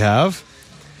stories that we have.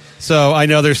 So, I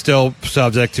know they're still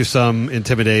subject to some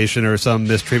intimidation or some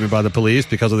mistreatment by the police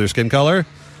because of their skin color.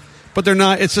 But they're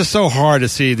not. It's just so hard to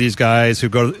see these guys who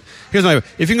go.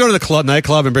 If you can go to the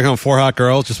nightclub and bring home 4 hot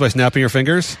girls just by snapping your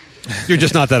fingers, you're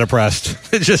just not that oppressed.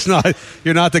 It's just not.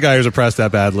 You're not the guy who's oppressed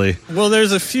that badly. Well,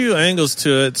 there's a few angles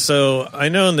to it. So I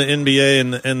know in the NBA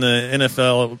and the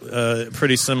NFL,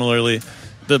 pretty similarly,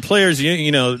 the players.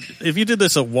 If you did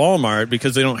this at Walmart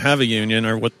because they don't have a union,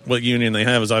 or what union they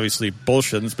have is obviously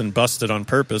bullshit and it's been busted on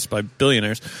purpose by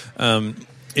billionaires.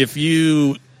 If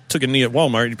you took a knee at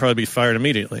Walmart, you'd probably be fired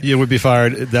immediately. You would be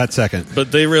fired that second.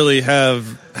 But they really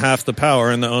have half the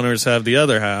power, and the owners have the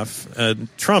other half.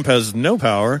 Trump has no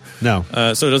power. No.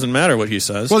 So it doesn't matter what he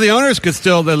says. Well, the owners could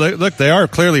still look. They are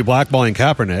clearly blackballing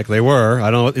Kaepernick. They were. I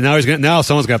don't know. Now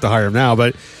someone's going to have to hire him now,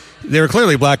 but they were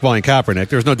clearly blackballing Kaepernick.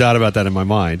 There's no doubt about that in my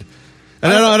mind.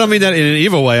 And I don't mean that in an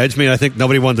evil way. I just mean I think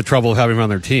nobody wanted the trouble of having him on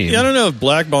their team. Yeah, I don't know if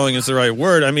blackballing is the right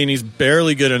word. I mean, he's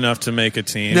barely good enough to make a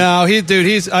team. No,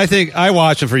 I think I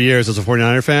watched him for years as a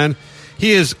 49er fan.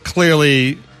 He is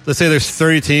clearly, let's say there's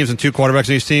 30 teams and 2 quarterbacks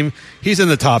in each team. He's in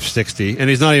the top 60, and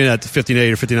he's not even at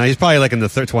 58 or 59. He's probably like in the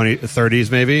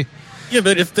 30s maybe. Yeah,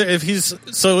 but if he's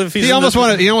he won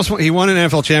an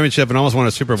NFL championship and almost won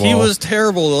a Super Bowl. He was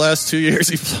terrible the last 2 years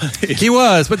he played. He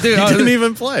was, but dude, he didn't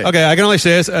even play. Okay, I can only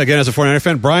say this again as a 49er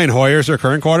fan. Brian Hoyer's their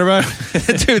current quarterback.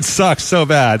 That dude sucks so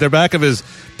bad. They're back of his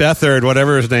Beathard,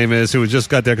 whatever his name is, who just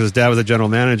got there because his dad was a general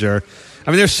manager.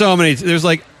 I mean, there's so many. There's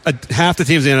like half the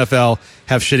teams in the NFL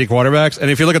have shitty quarterbacks, and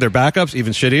if you look at their backups,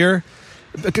 even shittier.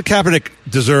 Kaepernick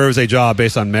deserves a job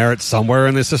based on merit somewhere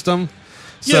in the system.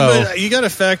 Yeah, but you got to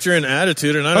factor in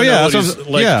attitude, and I don't know what he's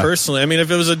like personally. I mean,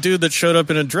 if it was a dude that showed up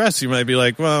in a dress, you might be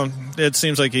like, well, it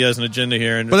seems like he has an agenda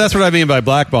here. But that's what I mean by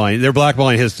blackballing. They're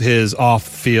blackballing his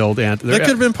off-field. That could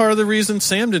have been part of the reason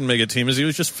Sam didn't make a team, is he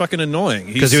was just fucking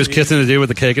annoying. Because he was kissing a dude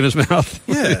with a cake in his mouth?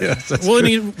 Yeah. Well, and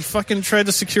he fucking tried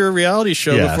to secure a reality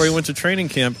show before he went to training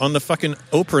camp on the fucking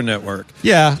Oprah network.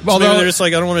 Yeah. So maybe they're just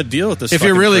like, I don't want to deal with this. If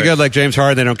you're really good like James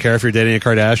Harden, they don't care if you're dating a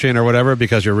Kardashian or whatever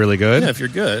because you're really good. Yeah, if you're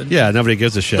good. Yeah, nobody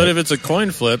gives a shit. But if it's a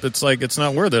coin flip, it's like it's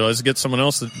not worth it. Let's get someone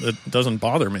else that doesn't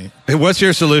bother me. What's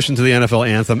your solution to the NFL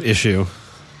anthem issue?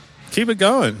 Keep it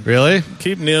going. Really?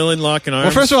 Keep kneeling, locking arms.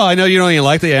 Well, first of all, I know you don't even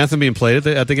like the anthem being played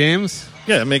at the games.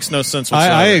 Yeah, it makes no sense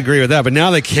whatsoever. I agree with that, but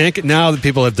now they can't. Now that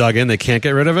people have dug in, they can't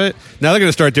get rid of it. Now they're going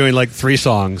to start doing like 3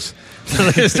 songs.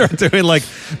 They're going to start doing like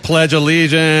Pledge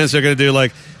Allegiance. They're going to do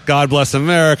like God Bless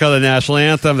America, the national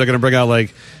anthem. They're going to bring out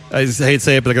like, I hate to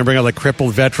say it, but they're going to bring out like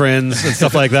crippled veterans and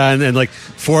stuff like that, and like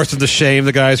force them to shame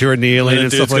the guys who are kneeling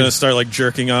and stuff like that. Going to start like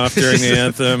jerking off during the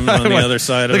anthem on the other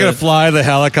side of it. They're going to fly the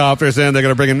helicopters in. They're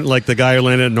going to bring in like the guy who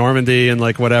landed in Normandy and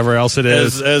like whatever else it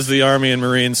is. As the Army and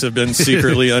Marines have been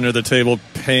secretly under the table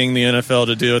paying the NFL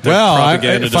to do it.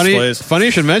 Propaganda displays. Funny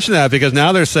you should mention that because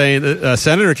now they're saying a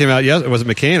senator came out. Yes, was it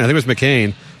McCain? I think it was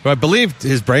McCain. But I believe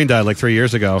his brain died like 3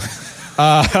 years ago.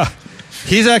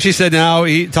 He's actually said now,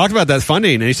 he talked about that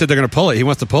funding, and he said they're going to pull it. He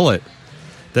wants to pull it.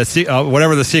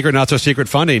 Whatever the secret, not so secret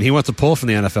funding, he wants to pull from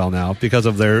the NFL now because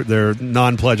of their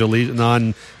non-pledge,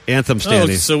 non-anthem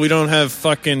standing. Oh, so we don't have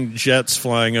fucking jets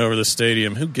flying over the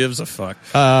stadium. Who gives a fuck?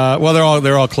 Well,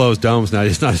 they're all closed domes now.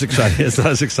 It's not as exciting. It's not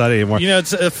as exciting anymore. You know,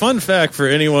 it's a fun fact for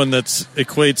anyone that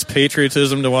equates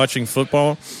patriotism to watching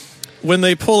football. When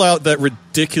they pull out that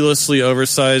ridiculously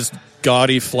oversized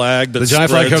gaudy flag that the giant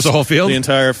flag covers the whole field, the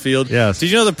entire field. Yes. Did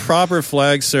you know the proper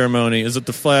flag ceremony is that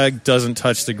the flag doesn't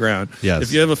touch the ground? Yes.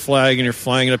 If you have a flag and you're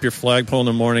flying it up your flagpole in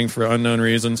the morning for unknown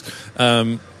reasons,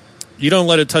 you don't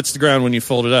let it touch the ground when you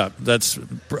fold it up. That's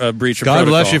a breach of protocol. God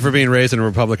bless you for being raised in a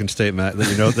Republican state, Matt.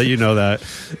 That you know that.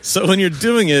 So when you're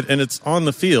doing it and it's on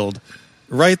the field,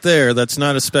 right there, that's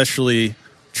not especially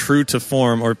true to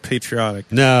form or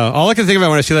patriotic. No, all I can think about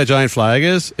when I see that giant flag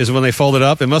is when they fold it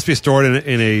up. It must be stored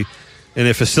in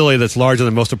a facility that's larger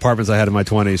than most apartments I had in my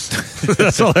 20s.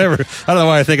 That's all I don't know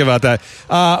why I think about that.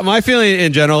 My feeling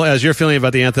in general, as you're feeling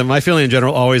about the anthem, my feeling in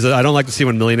general always that I don't like to see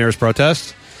when millionaires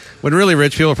protest. When really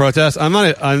rich people protest,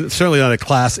 I'm certainly not a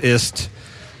classist.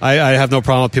 I have no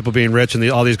problem with people being rich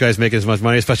and all these guys making as much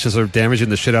money, especially since they're damaging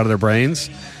the shit out of their brains.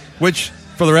 Which,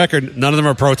 for the record, none of them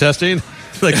are protesting.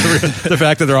 Like the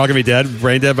fact that they're all going to be dead,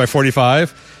 brain dead by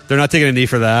 45. They're not taking a knee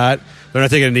for that. They're not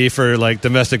taking a knee for like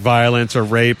domestic violence or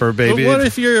rape or baby.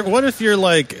 But what if you're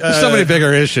like there's so many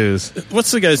bigger issues.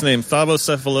 What's the guy's name? Thabo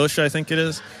Sefolosha, I think it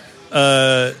is.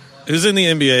 Who's in the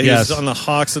NBA? Yes. He was on the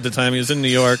Hawks at the time. He was in New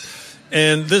York.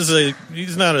 And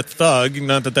he's not a thug.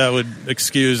 Not that would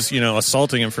excuse,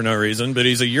 assaulting him for no reason, but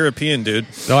he's a European dude.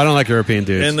 No, I don't like European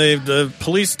dudes. And the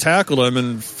police tackled him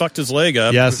and fucked his leg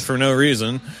up for no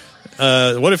reason.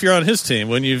 What if you're on his team?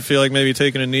 Wouldn't you feel like maybe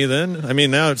taking a knee then? I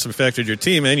mean, now it's affected your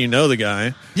team and you know the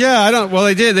guy. Yeah, well,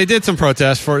 they did some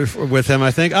protests with him,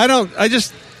 I think. I don't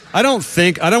want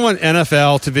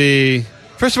NFL to be,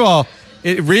 first of all,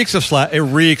 it reeks of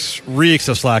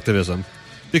slacktivism.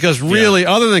 Because really,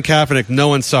 other than Kaepernick, no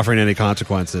one's suffering any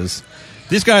consequences.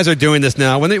 These guys are doing this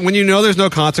now. When you know there's no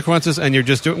consequences, and you're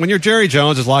just when you're Jerry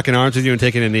Jones is locking arms with you and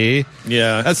taking a knee.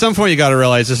 Yeah. At some point, you got to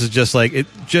realize this is just like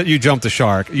you jumped the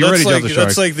shark. You already jumped the shark.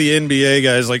 That's like the NBA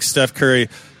guys, like Steph Curry,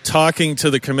 talking to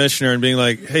the commissioner and being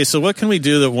like, "Hey, so what can we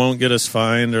do that won't get us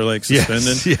fined or like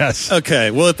suspended?" Yes. Okay.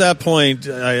 Well, at that point,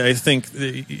 I think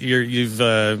you've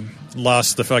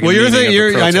lost the fucking. Well, meaning of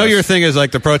the protest. I know your thing is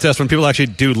like the protest when people actually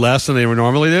do less than they would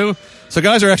normally do. So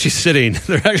guys are actually sitting.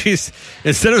 They're actually,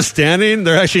 instead of standing,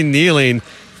 they're actually kneeling,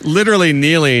 literally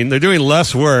kneeling. They're doing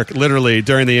less work, literally,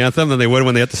 during the anthem than they would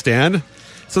when they had to stand.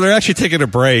 So they're actually taking a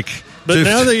break. But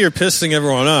now that you're pissing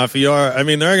everyone off, there are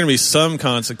going to be some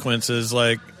consequences,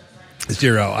 like...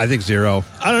 Zero. I think zero.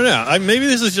 I don't know. Maybe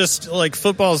this is just like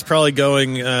football's probably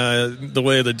going the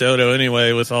way of the dodo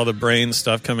anyway, with all the brain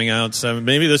stuff coming out. So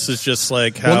maybe this is just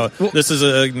like how this is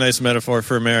a nice metaphor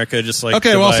for America. Just like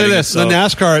okay, well, I'll say this: itself.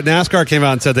 the NASCAR came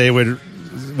out and said they would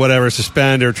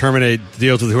suspend or terminate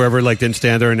deals with whoever didn't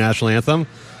stand during national anthem,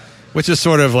 which is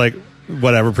sort of like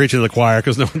preaching to the choir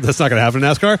because that's not going to happen in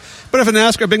NASCAR. But if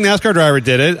a big NASCAR driver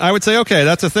did it, I would say okay,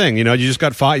 that's a thing. You just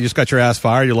got your ass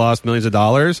fired, you lost millions of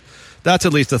dollars. That's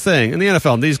at least a thing. In the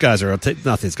NFL, these guys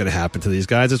nothing's going to happen to these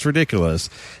guys. It's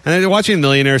ridiculous. And they're watching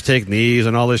millionaires take knees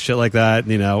and all this shit like that.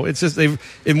 It's just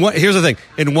here's the thing.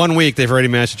 In 1 week, they've already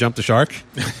managed to jump the shark.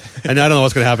 And I don't know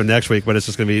what's going to happen next week, but it's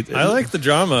just going to be. I like the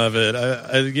drama of it.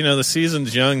 The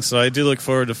season's young, so I do look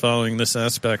forward to following this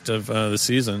aspect of the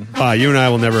season. You and I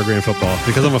will never agree on football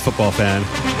because I'm a football fan.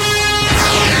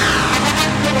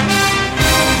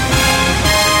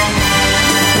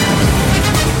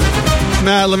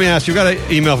 Matt, let me ask you. We got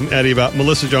an email from Eddie about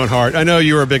Melissa Joan Hart. I know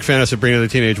you were a big fan of Sabrina the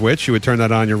Teenage Witch. You would turn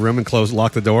that on in your room and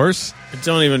lock the doors. I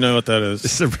don't even know what that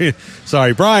is.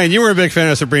 Sorry, Brian, you were a big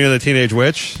fan of Sabrina the Teenage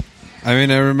Witch. I mean,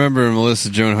 I remember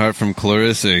Melissa Joan Hart from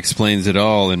Clarissa Explains It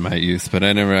All in my youth, but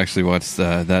I never actually watched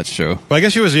that show. Well, I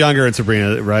guess she was younger in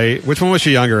Sabrina, right? Which one was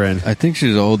she younger in? I think she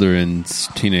was older in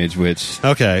Teenage Witch.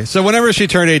 Okay, so whenever she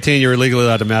turned 18, you were legally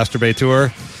allowed to masturbate to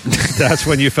her. That's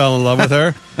when you fell in love with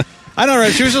her. I don't know.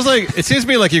 She was just like, it seems to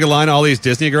me like you could line all these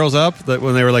Disney girls up that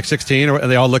when they were like 16,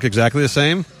 and they all look exactly the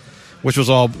same, which was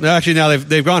all, actually now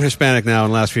they've gone Hispanic now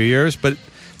in the last few years, but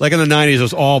like in the 90s, it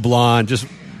was all blonde, just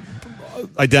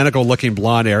identical looking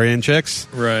blonde Aryan chicks.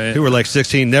 Right. Who were like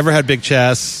 16, never had big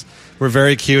chests, were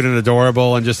very cute and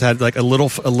adorable, and just had like a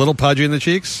little pudgy in the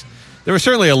cheeks. There was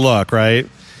certainly a look, right?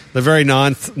 The very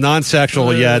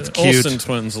non-sexual yet cute. Olsen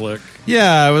twins look.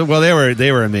 Yeah, well,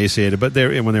 they were emaciated, but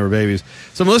when they were babies.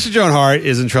 So Melissa Joan Hart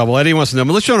is in trouble. Eddie wants to know.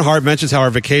 Melissa Joan Hart mentions how her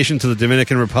vacation to the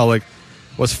Dominican Republic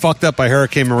was fucked up by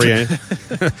Hurricane Maria,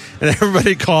 and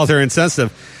everybody called her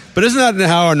insensitive. But isn't that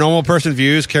how a normal person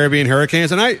views Caribbean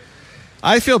hurricanes? And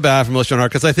I feel bad for Melissa Joan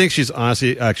Hart because I think she's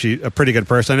honestly actually a pretty good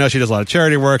person. I know she does a lot of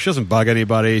charity work. She doesn't bug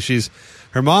anybody.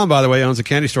 Her mom, by the way, owns a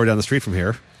candy store down the street from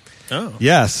here. Oh.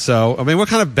 Yes. So, I mean, what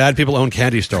kind of bad people own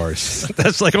candy stores?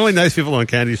 That's like only nice people own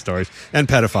candy stores and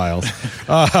pedophiles.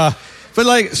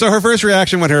 But so her first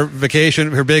reaction when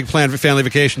her big planned family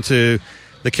vacation to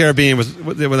the Caribbean was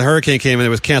when the hurricane came and it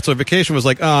was canceled vacation was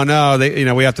like, oh no,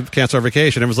 we have to cancel our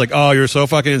vacation. It was like, oh, you're so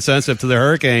fucking insensitive to the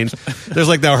hurricanes. There's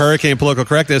like now hurricane political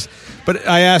correctness. But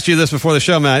I asked you this before the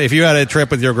show, Matt. If you had a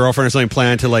trip with your girlfriend or something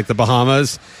planned to like the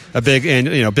Bahamas, a big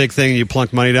thing you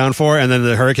plunked money down for, and then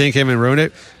the hurricane came and ruined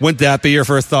it, wouldn't that be your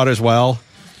first thought as well?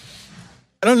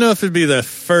 I don't know if it'd be the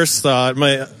first thought.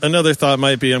 Another thought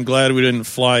might be, I'm glad we didn't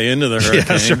fly into the hurricane. Yeah,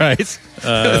 that's right.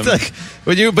 It's like,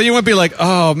 but you wouldn't be like,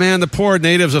 oh man, the poor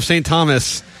natives of St.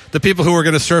 Thomas, the people who are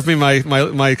going to serve me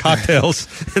my cocktails,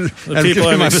 and the people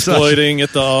I'm exploiting at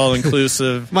the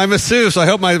all-inclusive. My masseuse. I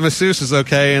hope my masseuse is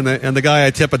okay, and the guy I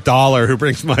tip $1 who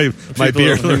brings my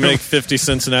beer. Who make 50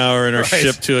 cents an hour and are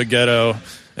shipped to a ghetto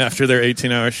after their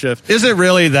 18-hour shift. Is it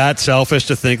really that selfish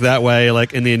to think that way?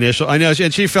 Like in the initial, I know,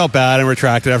 and she felt bad and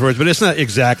retracted afterwards, but it's not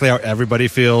exactly how everybody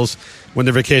feels when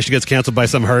their vacation gets canceled by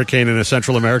some hurricane in a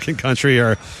Central American country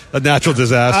or a natural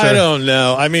disaster. I don't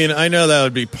know. I mean, I know that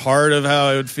would be part of how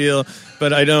I would feel,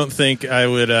 but I don't think I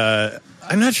would.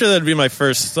 I'm not sure that would be my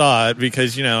first thought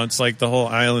because, it's like the whole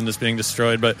island is being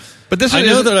destroyed. But I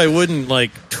know that I wouldn't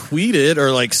tweet it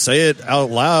or say it out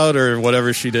loud or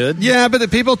whatever she did. Yeah, but the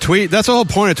people tweet. That's the whole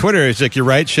point of Twitter is you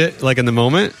write shit in the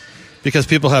moment because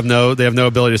people have no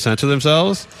ability to censor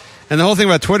themselves. And the whole thing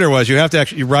about Twitter was you have to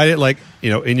actually write it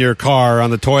in your car on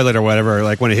the toilet or whatever,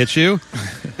 when it hits you.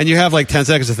 And you have 10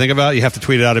 seconds to think about it. You have to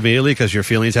tweet it out immediately because your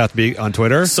feelings have to be on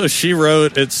Twitter. So she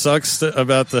wrote, it sucks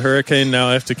about the hurricane. Now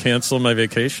I have to cancel my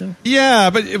vacation. Yeah,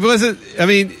 but was it? I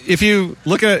mean, if you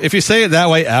say it that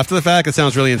way after the fact, it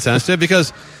sounds really insensitive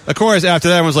because, of course, after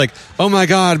that, everyone's like, oh my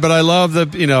God, but I love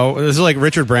this is like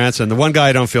Richard Branson. The one guy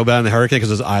I don't feel bad in the hurricane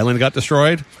because his island got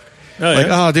destroyed. Oh,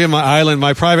 yeah? Oh, dude,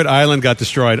 my private island got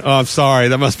destroyed. Oh, I'm sorry.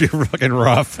 That must be fucking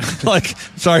rough.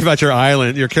 Sorry about your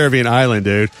island, your Caribbean island,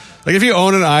 dude. If you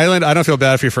own an island, I don't feel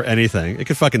bad for you for anything. It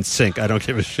could fucking sink. I don't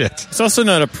give a shit. It's also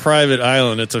not a private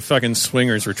island. It's a fucking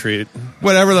swingers retreat.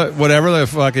 Whatever the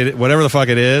fuck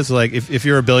it is. If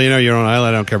you're a billionaire, you own an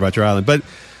island. I don't care about your island. But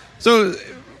so.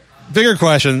 Bigger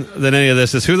question than any of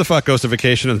this is who the fuck goes to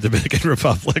vacation in the Dominican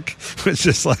Republic? It's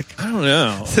just I don't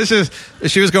know.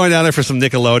 She was going down there for some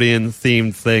Nickelodeon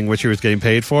themed thing, which she was getting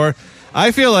paid for.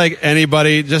 I feel like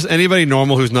anybody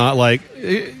normal who's not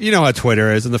how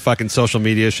Twitter is and the fucking social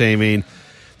media shaming.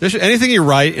 Anything you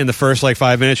write in the first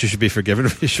 5 minutes, you should be forgiven.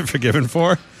 You should be forgiven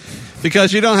for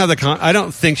because you don't have I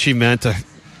don't think she meant to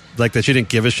that. She didn't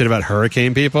give a shit about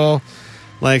hurricane people.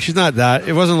 She's not that.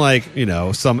 It wasn't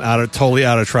some totally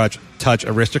out of touch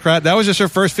aristocrat. That was just her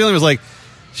first feeling. It was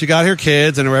she got her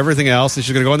kids and everything else, and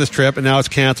she's going to go on this trip, and now it's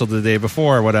canceled the day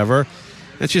before or whatever.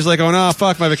 And she's like, oh, no,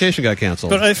 fuck, my vacation got canceled.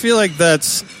 But I feel like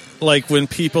that's when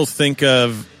people think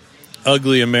of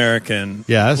ugly American.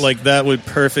 Yes. That would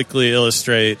perfectly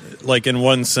illustrate, in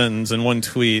one sentence, in one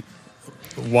tweet,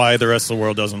 why the rest of the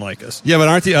world doesn't like us. Yeah, but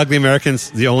aren't the ugly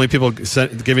Americans the only people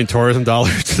giving tourism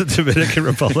dollars to the Dominican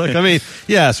Republic? I mean,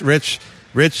 yes, rich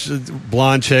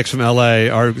blonde chicks from L.A.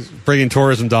 are bringing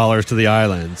tourism dollars to the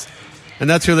islands, and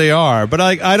that's who they are. But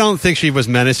I don't think she was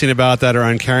menacing about that or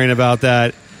uncaring about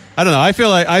that. I don't know. I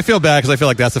feel bad because I feel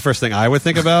like that's the first thing I would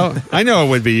think about. I know it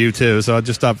would be you too, so I'll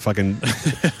just stop fucking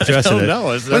stressing it. I don't know.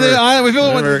 It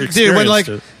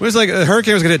was like a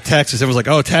hurricane was going to hit Texas. It was like,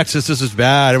 oh, Texas, this is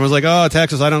bad. It was like, oh,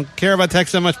 Texas, I don't care about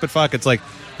Texas that much, but fuck, it's like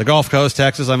the Gulf Coast,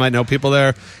 Texas. I might know people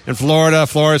there. In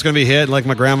Florida's going to be hit.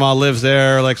 My grandma lives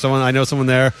there. I know someone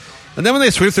there. And then when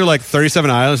they sweep through 37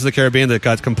 islands of the Caribbean that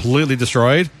got completely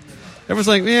destroyed, everyone's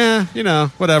like, yeah,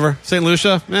 whatever. St.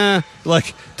 Lucia,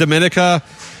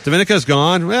 Dominica's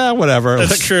gone. Yeah, whatever.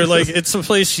 That's true. It's a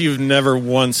place you've never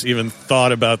once even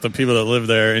thought about the people that live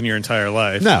there in your entire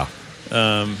life. No.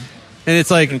 And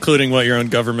it's including what your own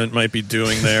government might be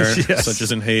doing there, yes. such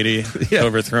as in Haiti,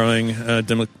 overthrowing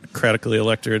democratically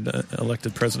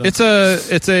elected president.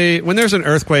 It's when there's an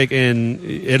earthquake in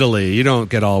Italy, you don't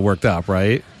get all worked up,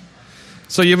 right?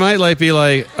 So you might be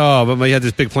like, oh, but you had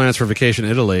these big plans for vacation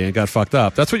in Italy and got fucked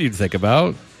up. That's what you'd think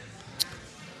about.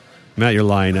 Matt, you're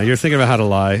lying now. You're thinking about how to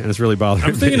lie, and it's really bothering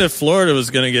me. I'm thinking if Florida was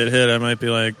going to get hit, I might be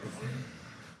like...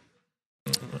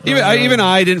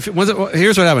 I didn't...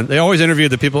 Here's what happened. They always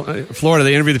interviewed the people... Florida,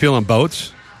 they interviewed the people on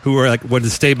boats who were would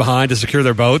stay behind to secure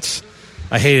their boats.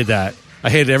 I hated that. I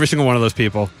hated every single one of those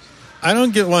people. I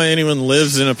don't get why anyone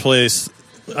lives in a place...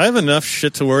 I have enough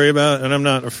shit to worry about, and I'm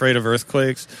not afraid of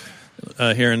earthquakes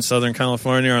here in Southern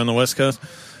California or on the West Coast.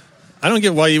 I don't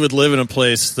get why you would live in a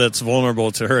place that's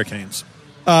vulnerable to hurricanes.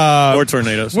 Or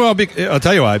tornadoes. Well, I'll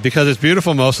tell you why. Because it's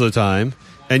beautiful most of the time,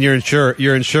 and you're insured to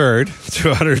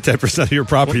 110% of your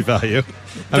property value.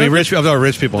 I mean, rich people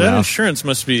that now. Insurance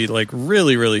must be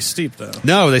really, really steep, though.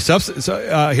 No, they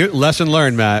here, lesson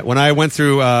learned, Matt. When I went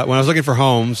through, when I was looking for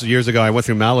homes years ago, I went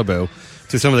through Malibu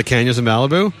to some of the canyons in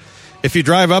Malibu. If you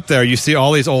drive up there, you see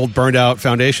all these old burned out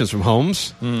foundations from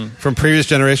homes from previous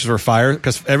generations where fire,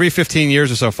 because every 15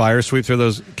 years or so, fires sweep through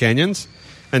those canyons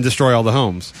and destroy all the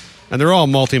homes. And they're all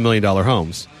multi-million-dollar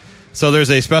homes. So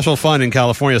there's a special fund in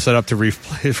California set up to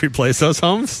replace those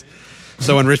homes.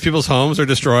 So when rich people's homes are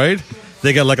destroyed,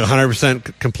 they get like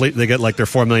 100% complete. They get like their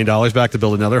 $4 million back to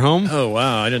build another home. Oh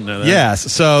wow, I didn't know that.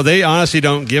 Yes, so they honestly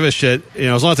don't give a shit.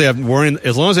 As long as they have warning,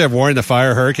 the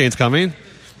fire, hurricane's coming,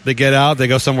 they get out, they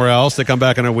go somewhere else, they come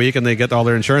back in a week, and they get all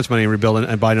their insurance money and rebuild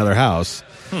and buy another house.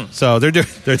 So they're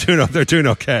doing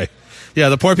okay. Yeah,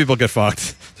 the poor people get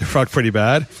fucked. They're fucked pretty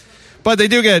bad, but they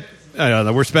do get. I don't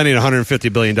know. We're spending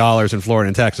 $150 billion in Florida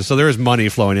and Texas, so there is money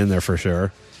flowing in there for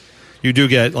sure. You do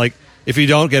get like. If you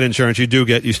don't get insurance,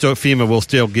 FEMA will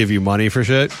still give you money for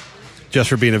shit,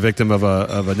 just for being a victim of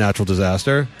a natural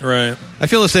disaster. Right. I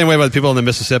feel the same way about the people in the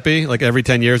Mississippi. Like every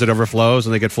 10 years it overflows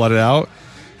and they get flooded out.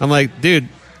 I'm like, dude,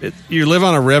 you live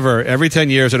on a river. Every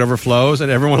 10 years it overflows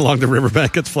and everyone along the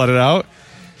riverbank gets flooded out.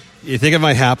 You think it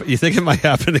might happen? You think it might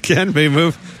happen again? Maybe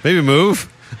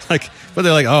move. Like, but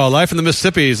they're like, oh, life in the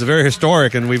Mississippi is very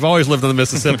historic, and we've always lived in the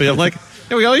Mississippi. I'm like.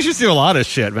 Yeah, we always used to do a lot of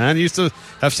shit, man. You used to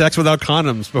have sex without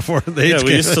condoms before they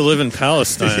we used to live in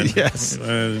Palestine. Yes.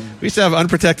 We used to have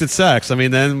unprotected sex. I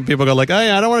mean, then people go like, oh,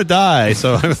 yeah, I don't want to die,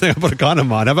 so I think I'll put a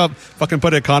condom on. How about fucking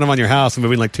put a condom on your house and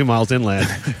moving like 2 miles inland?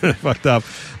 Fucked up.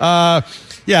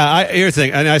 Here's the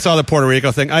thing. And I saw the Puerto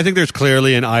Rico thing. I think there's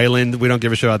clearly an island. We don't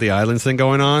give a shit about the islands thing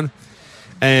going on.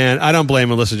 And I don't blame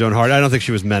Melissa Joan Hart. I don't think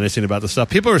she was menacing about the stuff.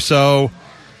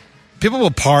 People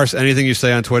will parse anything you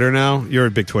say on Twitter now. You're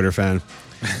a big Twitter fan.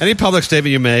 Any public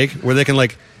statement you make where they can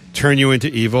like turn you into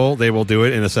evil, they will do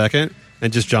it in a second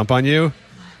and just jump on you.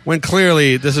 When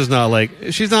clearly this is not like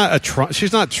she's not Trump.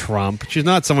 She's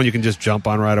not someone you can just jump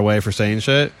on right away for saying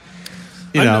shit.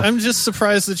 I'm just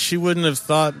surprised that she wouldn't have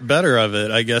thought better of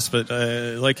it, I guess. But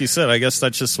like you said, I guess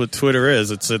that's just what Twitter is.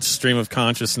 It's a stream of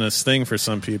consciousness thing for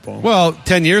some people. Well,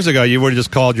 10 years ago, you would have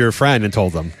just called your friend and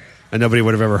told them. And nobody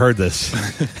would have ever heard this.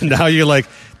 Now you're like,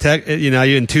 you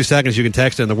in 2 seconds you can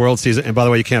text it and the world sees it. And by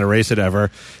the way, you can't erase it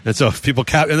ever. And so if people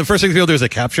and the first thing people do is they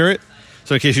capture it.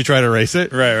 So in case you try to erase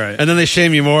it. Right. And then they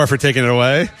shame you more for taking it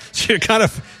away. So you're kind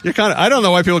of, I don't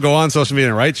know why people go on social media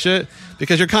and write shit.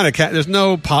 Because you're kind of, there's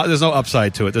no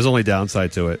upside to it. There's only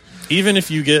downside to it. Even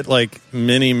if you get like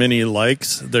many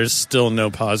likes, there's still no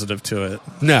positive to it.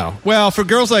 No. Well, for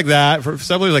girls like that, for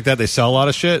celebrities like that, they sell a lot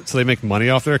of shit. So they make money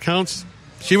off their accounts.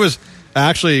 She was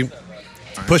actually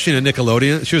pushing the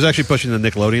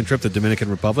Nickelodeon trip to the Dominican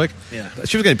Republic. Yeah.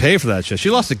 She was getting paid for that shit. She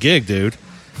lost a gig, dude.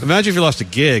 Imagine if you lost a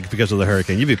gig because of the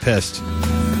hurricane. You'd be pissed.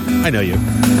 I know you.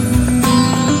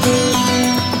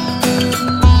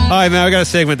 All right, man, I got a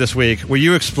segment this week where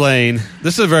you explain.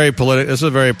 This is a very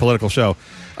political show.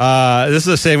 This is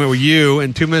a segment where you,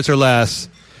 in 2 minutes or less,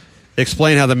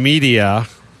 explain how the media.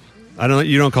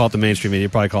 You don't call it the mainstream media. You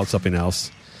probably call it something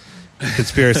else.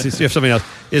 Conspiracies. You have something else.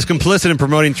 Is complicit in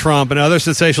promoting Trump and other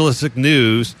sensationalistic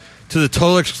news to the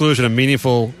total exclusion of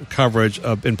meaningful coverage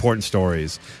of important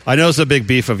stories. I know it's a big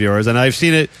beef of yours, and I've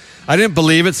seen it. I didn't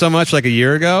believe it so much like a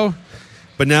year ago,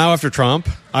 but now after Trump,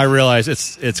 I realize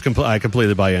I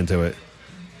completely buy into it.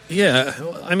 Yeah,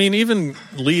 I mean, even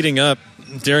leading up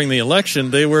during the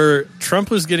election,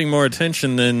 Trump was getting more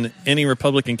attention than any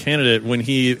Republican candidate when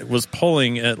he was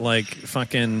polling at like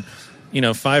fucking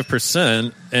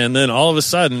 5%, and then all of a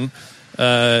sudden,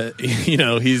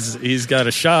 he's got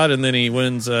a shot, and then he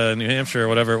wins New Hampshire or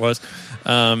whatever it was.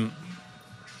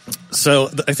 So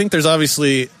I think there's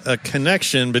obviously a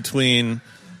connection between.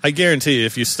 I guarantee you,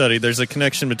 if you study, there's a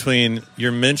connection between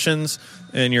your mentions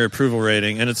and your approval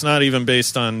rating, and it's not even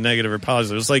based on negative or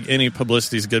positive. It's like any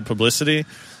publicity is good publicity.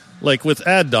 Like with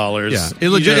ad dollars. Yeah,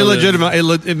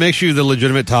 it makes you the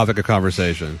legitimate topic of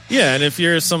conversation. Yeah, and if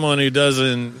you're someone who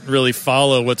doesn't really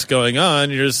follow what's going on,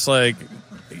 you're just like,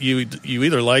 you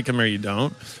either like him or you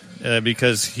don't,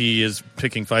 because he is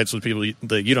picking fights with people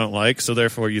that you don't like, so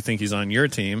therefore you think he's on your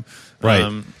team.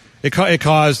 Right. It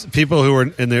caused people who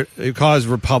were in there, it caused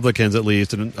Republicans at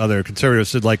least and other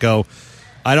conservatives to like go,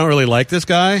 I don't really like this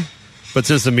guy, but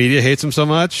since the media hates him so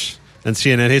much and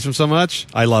CNN hates him so much,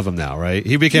 I love him now, right?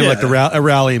 He became like a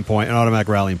rallying point, an automatic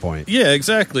rallying point. Yeah,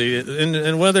 exactly.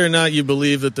 And whether or not you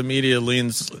believe that the media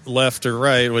leans left or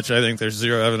right, which I think there's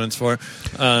zero evidence for.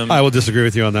 I will disagree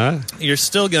with you on that. You're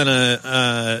still going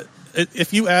to,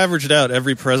 if you averaged out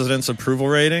every president's approval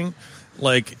rating,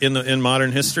 like in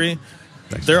modern history,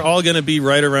 they're all going to be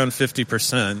right around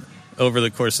 50% over the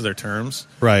course of their terms.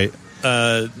 Right.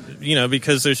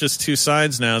 Because there's just two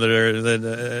sides now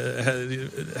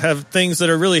that have things that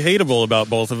are really hateable about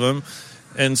both of them.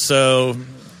 And so,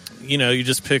 you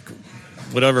just pick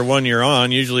whatever one you're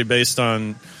on, usually based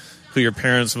on who your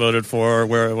parents voted for,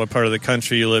 what part of the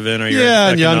country you live in, or your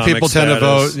and young people status. tend to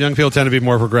vote. Young people tend to be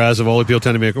more progressive. Older people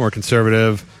tend to be more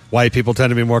conservative. White people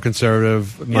tend to be more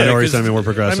conservative. Minorities tend to be more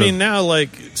progressive. I mean, now, like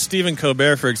Stephen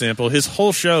Colbert, for example, his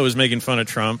whole show is making fun of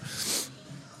Trump.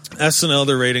 SNL,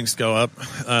 the ratings go up,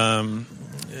 and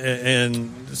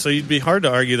so you'd be hard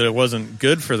to argue that it wasn't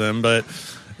good for them. But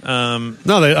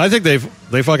no, I think they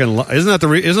fucking isn't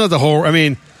that the whole? I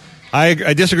mean,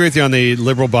 I disagree with you on the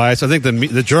liberal bias. I think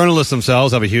the journalists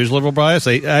themselves have a huge liberal bias.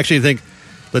 I actually think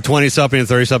the 20-something and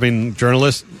 30-something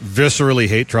journalists viscerally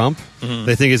hate Trump. Mm-hmm.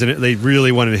 They think they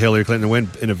really wanted Hillary Clinton to win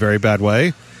in a very bad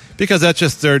way because that's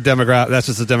just their demographic. That's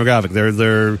just the demographic.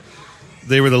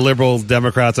 They were the liberal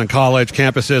Democrats on college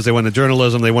campuses. They went to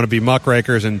journalism. They want to be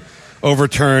muckrakers and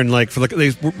overturn, they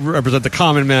represent the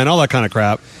common man, all that kind of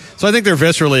crap. So I think they're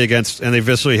viscerally against, and they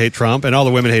viscerally hate Trump, and all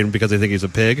the women hate him because they think he's a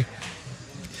pig.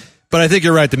 But I think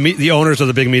you're right. The owners of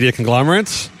the big media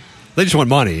conglomerates, they just want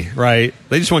money, right?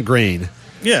 They just want green.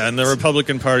 Yeah, and the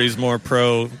Republican Party's more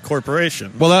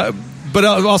pro-corporation. Well, but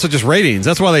also just ratings.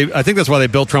 I think that's why they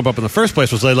built Trump up in the first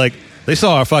place, was they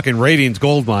saw a fucking ratings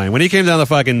gold mine. When he came down the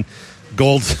fucking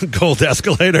gold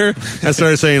escalator and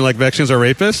started saying Mexicans are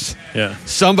rapists, yeah,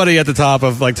 somebody at the top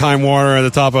of Time Warner, at the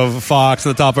top of Fox,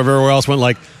 and the top of everywhere else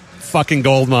went fucking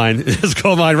gold mine. It's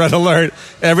gold mine, red alert.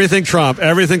 Everything Trump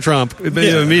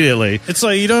immediately. It's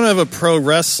like you don't have a pro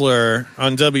wrestler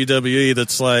on WWE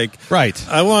that's right,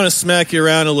 I want to smack you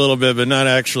around a little bit but not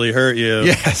actually hurt you.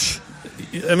 Yes.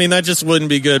 I mean, that just wouldn't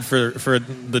be good for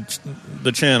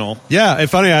the channel. Yeah,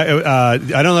 it's funny. I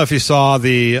don't know if you saw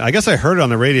I guess I heard it on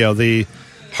the radio. The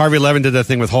Harvey Levin did that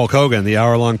thing with Hulk Hogan, the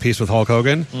hour-long piece with Hulk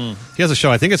Hogan. He has a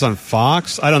show. I think it's on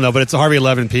Fox. I don't know, but it's a Harvey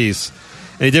Levin piece.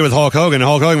 And he did with Hulk Hogan. And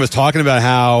Hulk Hogan was talking about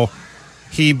how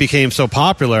he became so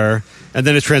popular, and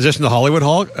then it transitioned to Hollywood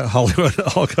Hulk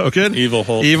Hogan. Evil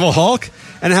Hulk.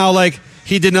 And how,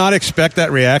 he did not expect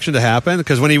that reaction to happen,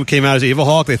 because when he came out as Evil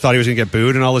Hulk, they thought he was going to get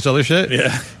booed and all this other shit.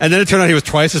 Yeah. And then it turned out he was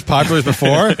twice as popular as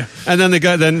before. And then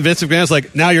Vince McMahon's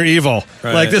like, now you're evil.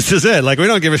 Right. This is it. We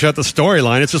don't give a shit about the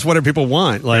storyline. It's just whatever people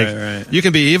want. Right. You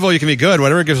can be evil, you can be good.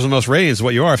 Whatever gives us the most ratings is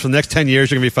what you are. For the next 10 years,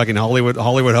 you're going to be fucking Hollywood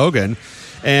Hogan.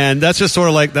 And that's just sort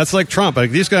of that's like Trump.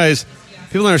 These guys,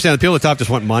 people don't understand. The people at the top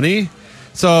just want money.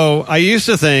 So I used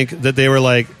to think that they were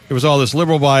it was all this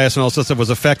liberal bias and all this stuff was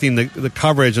affecting the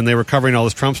coverage, and they were covering all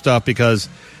this Trump stuff because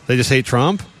they just hate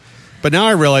Trump. But now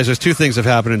I realize there's two things that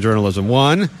have happened in journalism.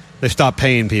 One, they stopped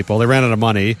paying people. They ran out of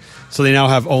money. So they now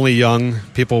have only young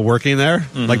people working there.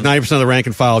 Mm-hmm. 90% of the rank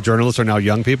and file journalists are now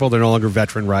young people. They're no longer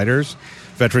veteran writers,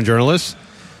 veteran journalists.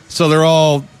 So they're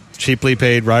all cheaply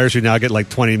paid writers who now get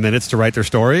 20 minutes to write their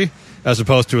story, as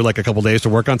opposed to a couple days to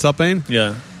work on something.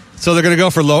 Yeah. So they're going to go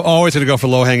for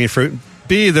low-hanging fruit.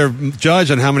 B, they're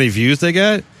judged on how many views they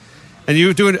get. And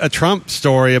you do a Trump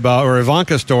story or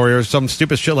Ivanka story or some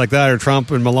stupid shit like that, or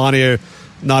Trump and Melania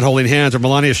not holding hands, or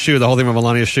Melania's shoe, the whole thing with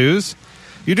Melania's shoes.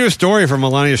 You do a story for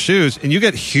Melania's shoes, and you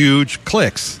get huge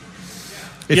clicks.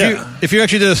 If you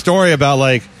actually did a story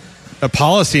about a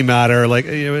policy matter,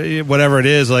 whatever it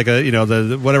is,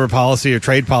 whatever policy or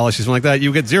trade policy, something like that,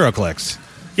 you get 0 clicks.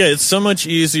 Yeah, it's so much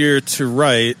easier to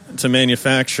write, to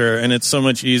manufacture, and it's so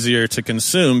much easier to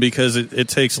consume because it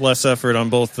takes less effort on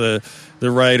both the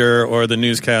writer or the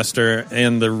newscaster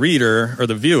and the reader or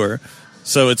the viewer.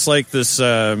 So it's this,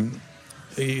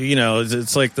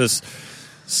 it's like this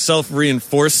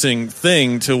self-reinforcing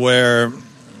thing to where,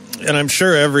 and I'm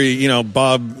sure every,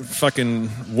 Bob fucking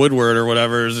Woodward or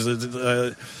whatever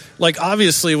is,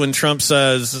 obviously when Trump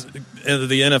says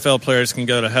the NFL players can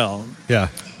go to hell. Yeah.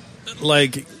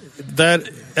 That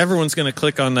everyone's going to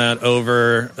click on that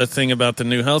over a thing about the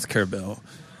new healthcare bill.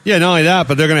 Yeah, not only that,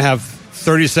 but they're going to have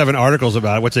 37 articles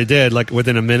about it, which they did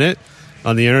within a minute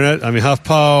on the internet. I mean,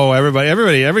 HuffPo,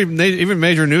 everybody, even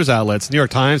major news outlets, New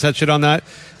York Times had shit on that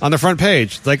on the front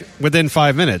page, within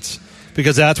 5 minutes.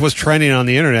 Because that's what's trending on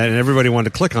the internet, and everybody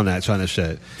wanted to click on that kind of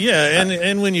shit. Yeah,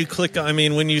 and when you click,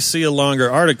 when you see a longer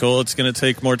article, it's going to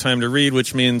take more time to read,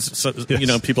 which means people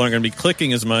aren't going to be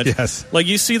clicking as much. Yes,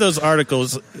 you see those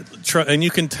articles, and you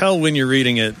can tell when you're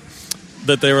reading it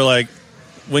that they were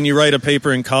when you write a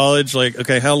paper in college,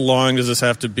 okay, how long does this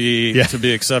have to be to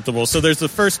be acceptable? So there's the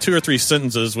first 2 or 3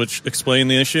 sentences which explain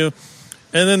the issue,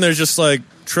 and then there's just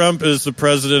Trump is the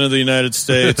president of the United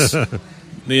States, the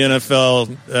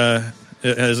NFL.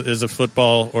 Is a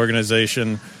football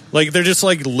organization. They're just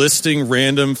listing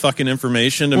random fucking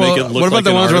information to make it look like what about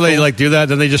the ones article? where they do that,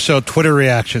 then they just show Twitter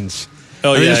reactions?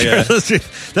 Oh, yeah. That's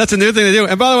a new thing to do.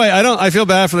 And by the way, I feel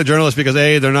bad for the journalists because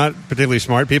A, they're not particularly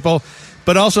smart people,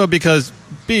 but also because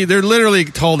B, they're literally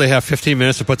told they have 15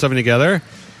 minutes to put something together.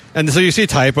 And so you see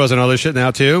typos and all this shit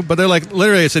now too, but they're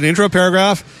literally, it's an intro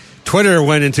paragraph. Twitter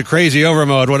went into crazy over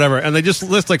mode, whatever, and they just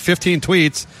list 15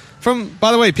 tweets from,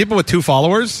 by the way, people with 2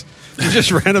 followers.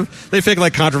 Just random. They fake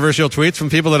controversial tweets from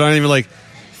people that aren't even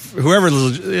whoever.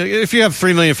 If you have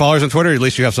 3 million followers on Twitter, at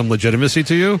least you have some legitimacy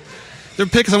to you. They're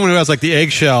picking someone who has like the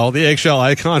eggshell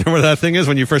icon or whatever that thing is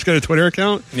when you first get a Twitter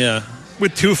account. Yeah.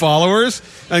 With 2 followers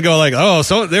and go like, oh,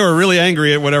 so they were really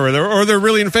angry at whatever, or they're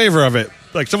really in favor of it.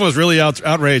 Like someone was really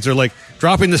outraged. They're like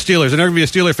dropping the Steelers. They're never gonna be a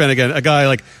Steeler fan again. A guy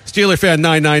like Steeler fan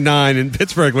 999 in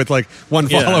Pittsburgh with like one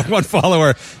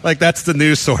follower. Like that's the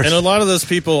news source. And a lot of those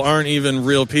people aren't even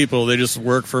real people. They just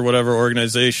work for whatever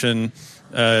organization.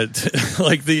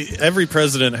 Every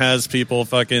president has people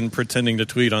fucking pretending to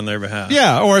tweet on their behalf.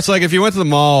 Yeah, or it's like if you went to the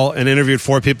mall and interviewed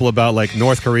 4 people about like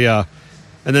North Korea,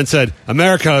 and then said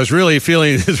America is really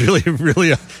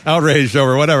outraged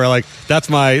over whatever. Like that's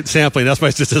my sampling. That's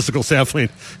my statistical sampling.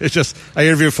 It's just I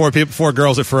interviewed 4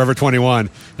 girls at Forever 21,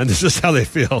 and this is how they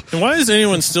feel. And why is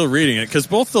anyone still reading it? Because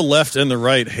both the left and the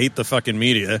right hate the fucking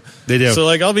media. They do. So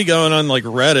like I'll be going on like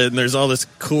Reddit, and there's all this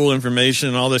cool information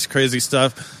and all this crazy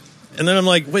stuff. And then I'm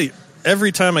like, wait,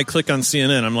 every time I click on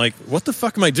CNN, I'm like, what the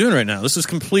fuck am I doing right now? This is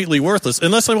completely worthless.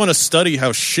 Unless I want to study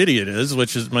how shitty it is,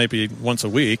 which might be once a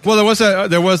week. Well, there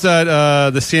was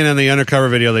that the CNN, the undercover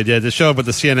video they did. The show, but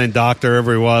the CNN doctor,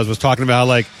 whoever he was talking about how,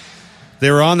 like, they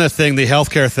were on that thing, the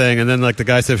healthcare thing, and then like the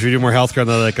guy said, if you do more healthcare,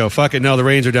 they're like, oh, fuck it, no, the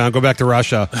ratings are down, go back to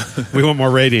Russia. We want more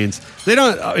ratings. They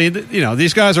don't, I mean, you know,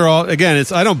 these guys are all, again,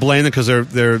 I don't blame them because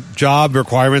their job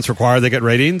requirements require they get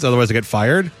ratings, otherwise they get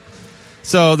fired.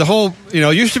 So the whole, you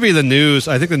know, it used to be the news.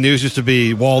 I think the news used to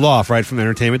be walled off, right, from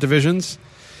entertainment divisions.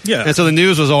 Yeah. And so the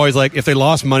news was always like, if they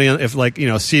lost money, if like, you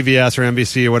know, CVS or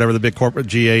NBC or whatever, the big corporate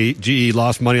GE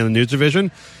lost money on the news division,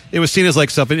 it was seen as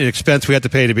like something, an expense we had to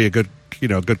pay to be a good, you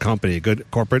know, good company, good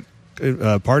corporate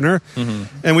partner.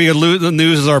 Mm-hmm. And we could lose, the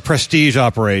news is our prestige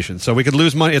operation. So we could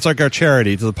lose money. It's like our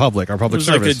charity to the public, our public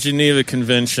service. It was like a Geneva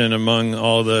Convention among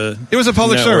all the It was a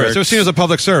public networks. service. It was seen as a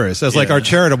public service, as like our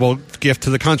charitable gift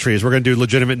to the country is we're going to do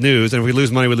legitimate news. And if we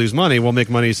lose money, we lose money. We'll make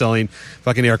money selling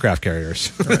fucking aircraft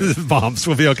carriers. Right. Bombs.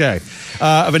 We'll be okay.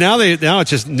 But now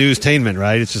it's just newstainment,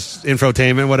 right? It's just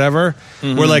infotainment, whatever.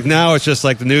 Mm-hmm. Where like now it's just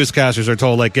like the newscasters are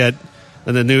told like get...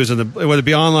 And the news, and whether it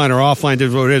be online or offline,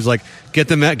 what it is, like get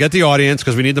the audience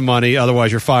because we need the money.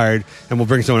 Otherwise, you're fired, and we'll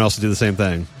bring someone else to do the same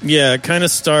thing. Yeah, it kind of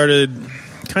started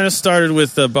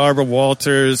with Barbara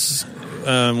Walters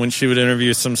when she would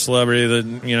interview some celebrity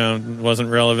that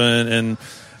wasn't relevant, and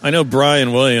I know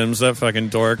Brian Williams, that fucking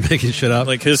dork, making shit up.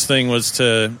 Like his thing was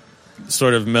to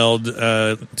sort of meld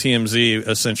TMZ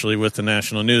essentially with the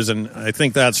national news, and I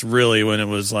think that's really when it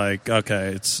was like, okay,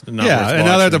 it's not worth and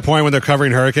now they're at the point when they're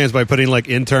covering hurricanes by putting like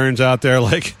interns out there,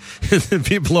 like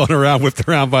people blowing around, whipped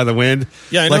around by the wind.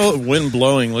 Yeah, I know what wind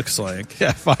blowing looks like.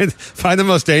 Yeah, find the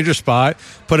most dangerous spot,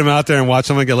 put them out there, and watch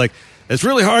someone get like. It's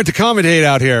really hard to commentate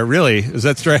out here. Really, is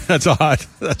that strange? That's odd.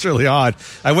 That's really odd.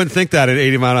 I wouldn't think that at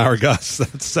 80-mile-an-hour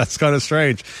gusts. That's kind of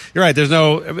strange. You're right. There's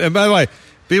no. And by the way.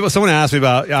 Someone asked me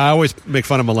about. I always make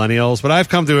fun of millennials, but I've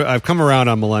come around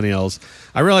on millennials.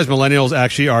 I realize millennials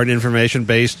actually are an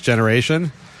information-based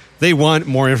generation. They want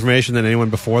more information than anyone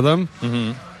before them,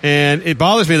 and it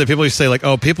bothers me that people used to say like,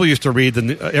 "Oh, people used to read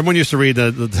everyone used to read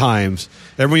the Times.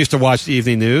 Everyone used to watch the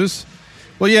evening news."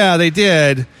 Well, yeah, they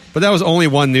did, but that was only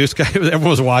one news guy. Everyone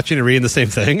was watching and reading the same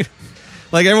thing.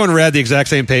 Like everyone read the exact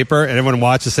same paper, and everyone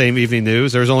watched the same evening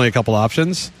news. There was only a couple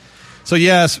options. So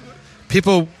yes.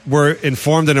 People were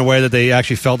informed in a way that they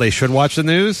actually felt they should watch the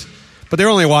news, but they're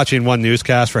only watching one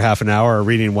newscast for half an hour or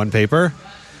reading one paper.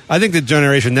 I think the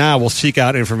generation now will seek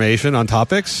out information on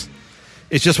topics.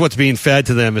 It's just what's being fed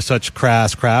to them is such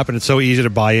crass crap, and it's so easy to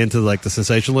buy into like the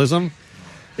sensationalism.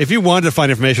 If you wanted to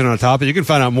find information on a topic, you can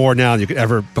find out more now than you could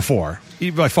ever before,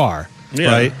 by far.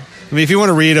 Yeah. Right? I mean, if you want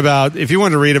to read about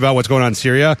what's going on in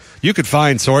Syria, you could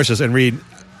find sources and read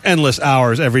endless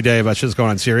hours every day about shit that's going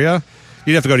on in Syria.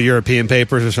 You'd have to go to European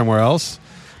papers or somewhere else.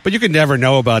 But you could never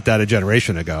know about that a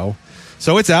generation ago.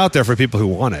 So it's out there for people who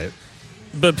want it.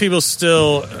 But people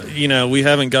still, we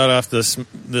haven't got off this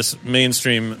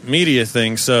mainstream media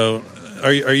thing. So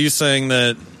are you saying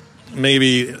that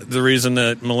maybe the reason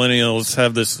that millennials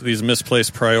have these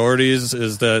misplaced priorities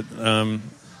is that,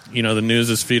 the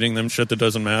news is feeding them shit that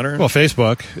doesn't matter? Well,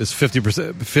 Facebook is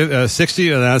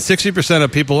 60%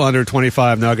 of people under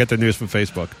 25 now get their news from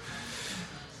Facebook.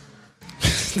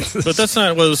 But that's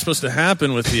not what was supposed to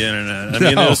happen with the internet. I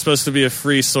mean, it was supposed to be a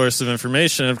free source of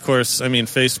information. Of course, I mean,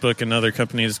 Facebook and other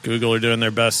companies, Google, are doing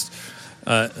their best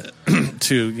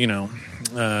to,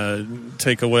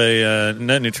 take away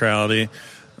net neutrality.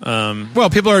 Well,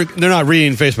 they're not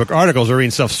reading Facebook articles. They're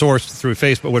reading stuff sourced through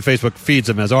Facebook, what Facebook feeds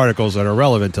them as articles that are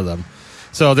relevant to them.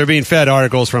 So they're being fed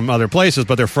articles from other places,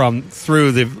 but they're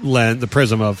through the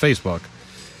prism of Facebook,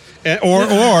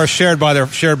 or shared by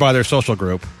their social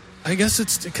group. I guess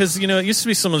it's because it used to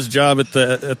be someone's job at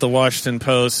the Washington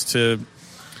Post to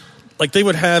like they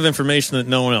would have information that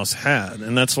no one else had,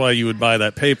 and that's why you would buy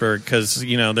that paper, because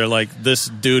they're like, this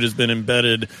dude has been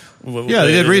embedded. Yeah,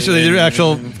 they did research. They did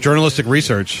actual journalistic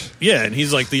research. Yeah, and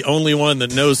he's like the only one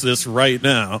that knows this right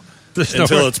now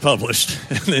until it's published,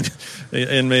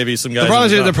 and maybe some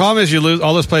guys. The problem is you lose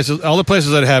all those places. All the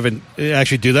places that haven't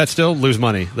actually do that still lose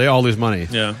money. They all lose money.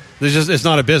 Yeah, it's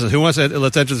not a business. Who wants to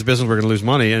let's enter this business? We're going to lose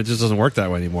money, and it just doesn't work that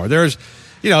way anymore. There's,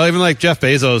 even like Jeff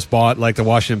Bezos bought like the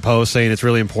Washington Post, saying it's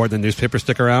really important that newspapers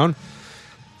stick around.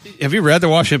 Have you read the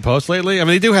Washington Post lately? I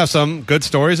mean, they do have some good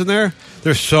stories in there.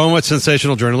 There's so much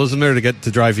sensational journalism there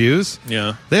to drive views.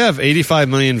 Yeah, they have 85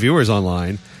 million viewers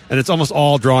online, and it's almost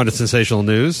all drawn to sensational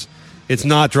news. It's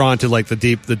not drawn to like the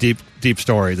deep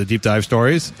story, the deep dive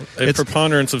stories. A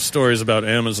preponderance of stories about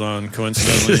Amazon,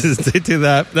 coincidentally. They do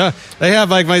that. No, they have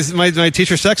like my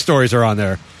teacher sex stories are on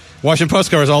there. Washington Post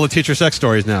covers all the teacher sex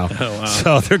stories now. Oh, wow.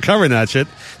 So they're covering that shit.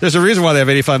 There's a reason why they have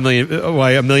 85 million,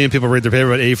 why a million people read their paper,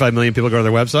 but 85 million people go to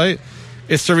their website.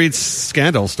 It's to read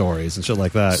scandal stories and shit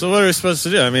like that. So what are we supposed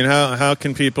to do? I mean, how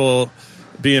can people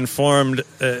be informed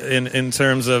in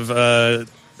terms of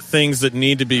things that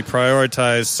need to be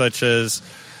prioritized, such as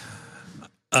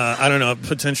I don't know,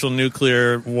 potential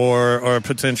nuclear war or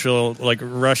potential like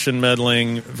Russian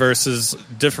meddling, versus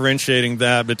differentiating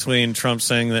that between Trump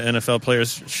saying that NFL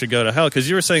players should go to hell? Because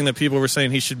you were saying that people were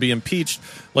saying he should be impeached,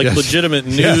 like Yes. legitimate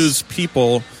news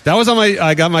people. That was on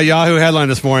I got my Yahoo headline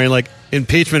this morning, like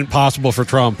impeachment possible for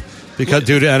Trump because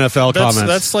due to NFL comments.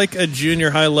 That's like a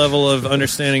junior high level of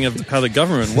understanding of how the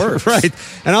government works. Right.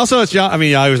 And also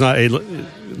Yahoo's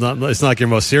it's not like your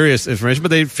most serious information, but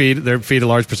they feed a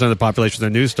large percent of the population their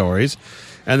news stories,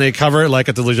 and they cover it like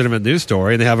it's a legitimate news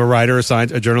story, and they have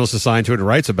a journalist assigned to it who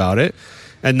writes about it.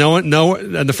 And and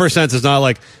the first sentence is not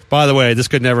like, by the way, this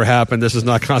could never happen, this is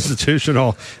not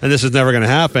constitutional, and this is never going to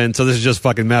happen, so this is just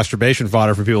fucking masturbation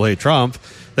fodder for people who hate Trump.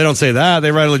 They don't say that.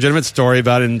 They write a legitimate story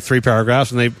about it in 3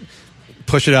 paragraphs, and they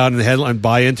push it out in the headline,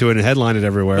 buy into it, and headline it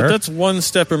everywhere. But that's one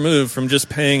step removed from just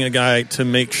paying a guy to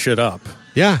make shit up.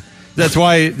 Yeah. That's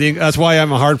why I'm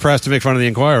hard pressed to make fun of the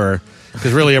Inquirer,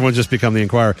 because really everyone's just become the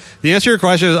Inquirer. The answer to your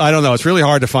question is, I don't know. It's really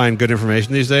hard to find good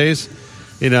information these days.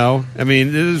 I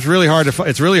mean, it's really hard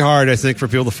it's really hard, I think, for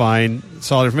people to find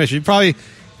solid information. You probably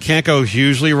can't go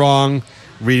hugely wrong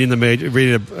reading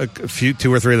a few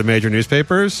 2 or 3 of the major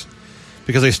newspapers,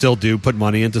 because they still do put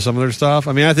money into some of their stuff.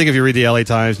 I mean, I think if you read the LA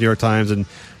Times, New York Times, and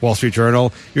Wall Street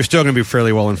Journal, you're still going to be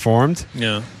fairly well informed.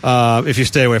 Yeah. If you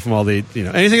stay away from all the,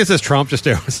 anything that says Trump, just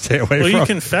stay away from. Well, you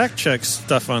can fact check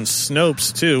stuff on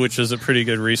Snopes too, which is a pretty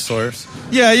good resource.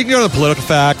 Yeah, you can go to the Political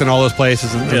Fact and all those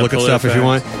places and look at stuff if you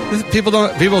want. People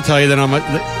tell you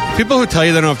people who tell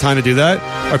you they don't have time to do that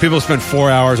are people who spend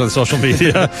 4 hours on social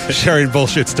media sharing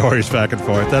bullshit stories back and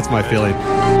forth. That's my feeling.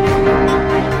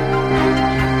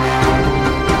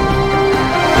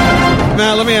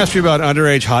 Matt, let me ask you about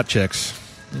underage hot chicks.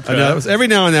 Okay. I know every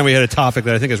now and then we had a topic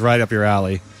that I think is right up your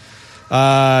alley.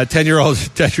 10-year-old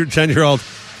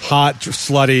hot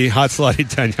slutty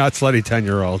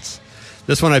 10-year-olds.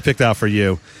 This one I picked out for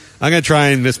you. I'm going to try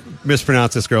and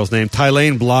mispronounce this girl's name.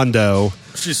 Tylane Blondeau.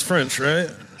 She's French, right?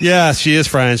 Yeah, she is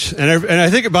French. And I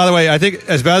think, by the way,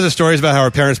 as bad as the stories about how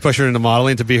her parents pushed her into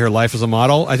modeling to be her life as a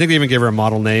model, I think they even gave her a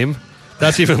model name.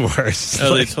 That's even worse.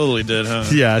 Oh, they totally did, huh?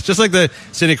 Yeah, it's just like the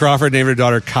Cindy Crawford named her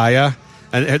daughter Kaya,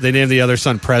 and they named the other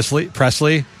son Presley.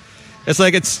 It's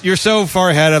like you're so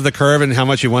far ahead of the curve in how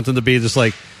much you want them to be just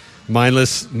like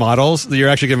mindless models that you're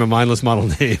actually giving them a mindless model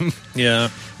name. Yeah.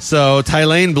 So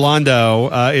Tylane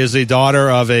Blondeau is the daughter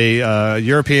of a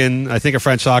European, I think a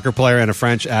French soccer player and a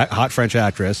hot French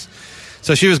actress.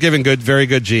 So she was given very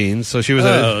good genes. So she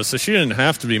was. So she didn't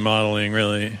have to be modeling,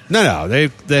 really. No.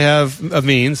 They have a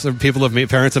means.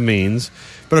 Parents of means.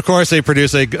 But of course, they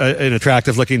produce an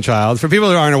attractive looking child. For people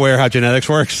who aren't aware how genetics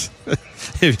works,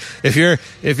 if you're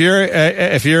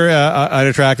an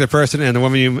attractive person and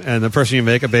the person you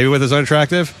make a baby with is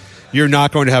unattractive, you're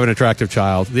not going to have an attractive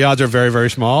child. The odds are very, very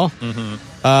small.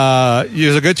 Mm-hmm.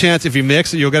 There's a good chance if you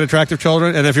mix, you'll get attractive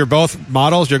children, and if you're both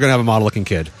models, you're going to have a model-looking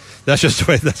kid. That's just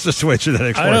the way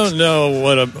genetics works. I don't know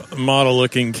what a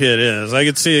model-looking kid is. I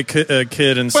could see a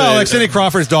kid and say... Well, like Cindy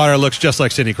Crawford's daughter looks just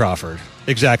like Cindy Crawford.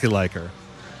 Exactly like her.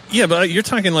 Yeah, but you're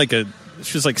talking like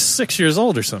she's like 6 years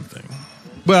old or something.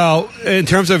 Well, in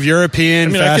terms of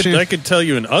European fashion... I could tell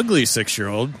you an ugly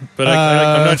 6-year-old, but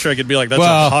I'm not sure I could be like, that's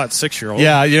a hot 6-year-old.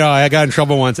 Yeah, I got in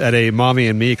trouble once at a Mommy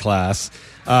and Me class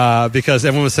because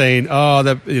everyone was saying,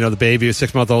 the baby,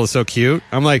 6-month-old, is so cute.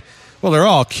 I'm like, Well, they're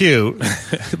all cute,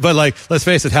 but like, let's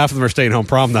face it, half of them are staying home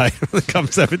prom night when they come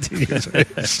 17 years of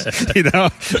age. You know,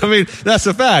 I mean, that's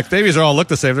a fact. Babies all look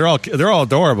the same. They're all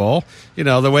adorable. You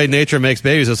know, the way nature makes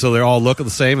babies is so they all look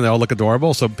the same and they all look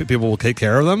adorable. So people will take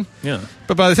care of them. Yeah.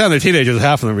 But by the time they're teenagers,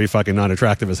 half of them will be fucking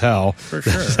non-attractive as hell. For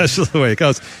sure. That's just the way it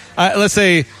goes. Let's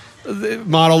say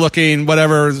model looking,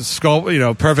 whatever, sculpt, you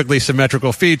know, perfectly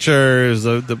symmetrical features,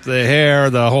 the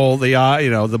hair, the eye, you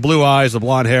know, the blue eyes, the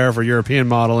blonde hair for European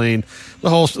modeling, the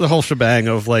whole shebang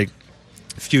of like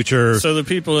future. So the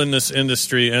people in this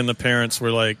industry and the parents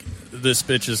were like, this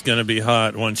bitch is going to be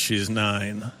hot once she's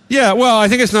 9. Yeah, well, I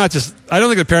think it's not just, I don't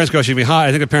think the parents go, she'd be hot.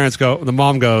 I think the parents go, the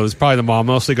mom goes, probably the mom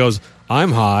mostly goes,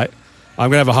 I'm hot. I'm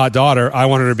going to have a hot daughter. I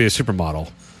want her to be a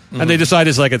supermodel. And they decided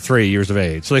it's like at 3 years of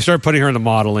age. So they started putting her into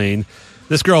modeling.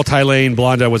 This girl, Tylane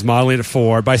Blonda, was modeling at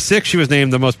 4. By 6, she was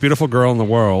named the most beautiful girl in the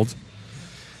world.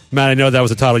 Matt, I know that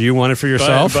was a title you wanted for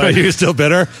yourself. Are you still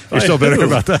bitter? You're still bitter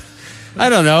about that? I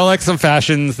don't know, like some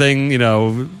fashion thing, you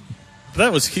know.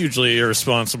 That was hugely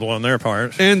irresponsible on their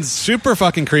part. And super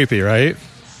fucking creepy, right?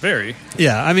 Very.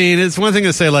 Yeah, I mean, it's one thing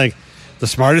to say, like, the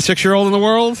smartest 6-year-old in the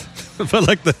world, but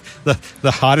like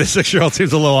the hottest 6-year-old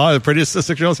seems a little odd. The prettiest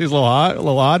 6-year-old seems a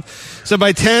little odd. So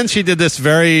by 10, she did this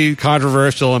very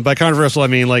controversial, and by controversial I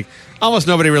mean like almost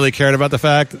nobody really cared about the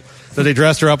fact that they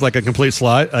dressed her up like a complete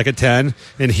slut, like at 10,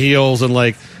 in heels, and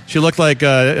like she looked like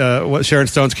what Sharon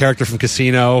Stone's character from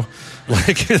Casino,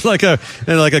 like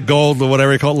a gold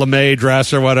whatever you call it, lame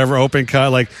dress or whatever, open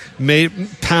cut, like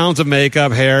pounds of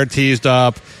makeup, hair teased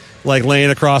up, like laying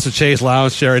across a Chase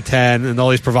lounge chair at 10, and all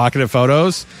these provocative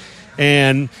photos.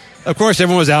 And of course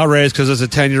everyone was outraged because it's a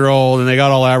 10-year-old, and they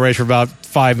got all outraged for about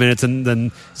 5 minutes, and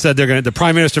then said the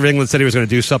Prime Minister of England said he was going to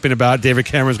do something about it. David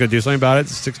Cameron was going to do something about it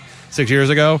 6 years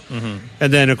ago. Mm-hmm.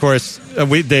 And then of course a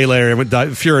day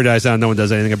later fury dies down, no one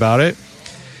does anything about it.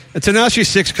 And so now she's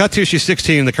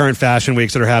 16 in the current fashion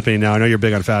weeks that are happening now. I know you're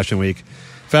big on Fashion Week.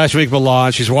 Fashion Week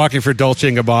Milan. She's walking for Dolce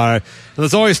 & Gabbana. And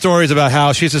there's always stories about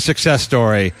how she's a success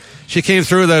story. She came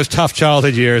through those tough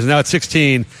childhood years, and now at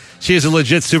 16, she is a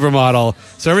legit supermodel.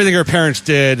 So everything her parents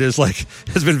did has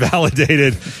been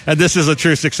validated, and this is a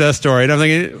true success story. And I'm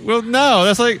thinking, well, no,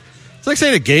 it's like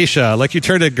saying a geisha. Like you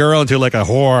turned a girl into like a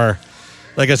whore,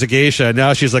 like as a geisha. And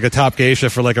now she's like a top geisha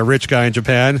for like a rich guy in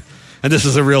Japan. And this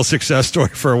is a real success story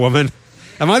for a woman.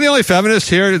 Am I the only feminist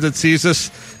here that sees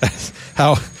this as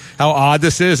how odd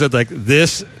this is? That like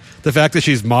this, the fact that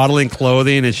she's modeling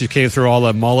clothing and she came through all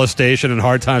the molestation and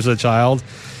hard times as a child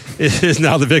is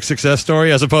now the big success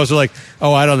story, as opposed to like,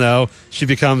 oh, I don't know, she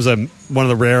becomes one of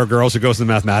the rare girls who goes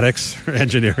into mathematics or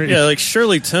engineering. Yeah, like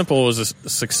Shirley Temple was a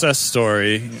success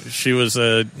story. She was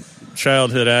a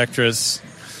childhood actress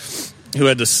who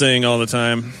had to sing all the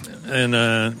time,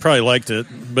 and probably liked it.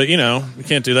 But, you know, you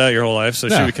can't do that your whole life, so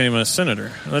she became a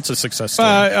senator. That's a success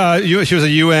story. She was a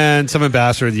UN, some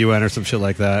ambassador of the UN or some shit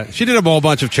like that. She did a whole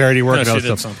bunch of charity work. No, and she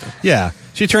did stuff. something. Yeah.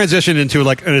 She transitioned into,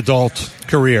 like, an adult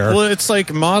career. Well, it's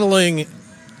like modeling,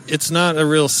 it's not a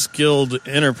real skilled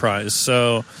enterprise.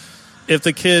 So if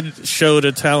the kid showed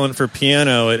a talent for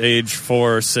piano at age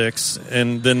 4 or 6,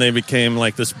 and then they became,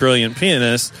 like, this brilliant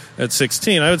pianist at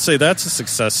 16, I would say that's a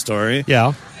success story.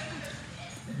 Yeah.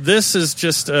 This is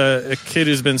just a kid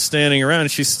who's been standing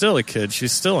around. She's still a kid.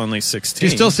 She's still only 16.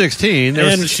 She's still 16.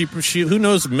 And she who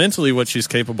knows mentally what she's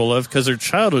capable of, because her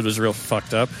childhood was real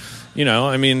fucked up. You know,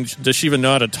 I mean, does she even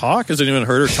know how to talk? Has anyone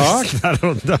heard her talk? I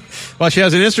don't know. Well, she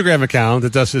has an Instagram account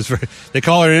that does this. They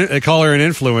call her an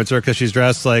influencer because she's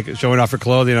dressed like showing off her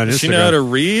clothing on Instagram. Does she know how to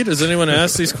read? Does anyone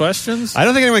ask these questions? I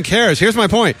don't think anyone cares. Here's my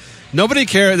point. Nobody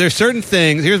cares. There's certain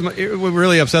things. What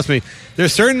really upsets me.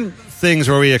 There's certain things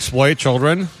where we exploit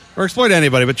children, or exploit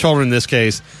anybody, but children in this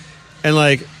case, and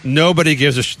like nobody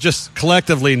gives just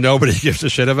collectively nobody gives a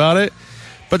shit about it.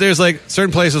 But there's like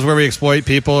certain places where we exploit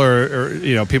people, or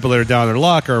you know, people that are down on their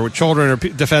luck, or children, or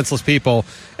defenseless people,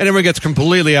 and everyone gets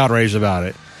completely outraged about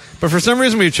it. But for some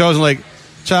reason, we've chosen like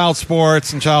child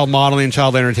sports and child modeling, and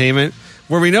child entertainment,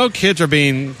 where we know kids are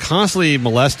being constantly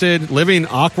molested, living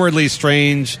awkwardly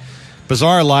strange,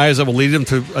 bizarre lives that will lead them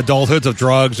to adulthoods of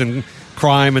drugs and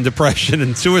crime and depression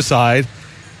and suicide.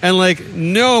 And like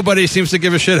nobody seems to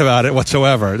give a shit about it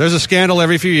whatsoever. There's a scandal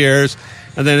every few years,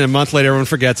 and then a month later everyone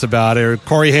forgets about it. Or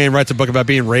Corey Haim writes a book about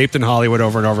being raped in Hollywood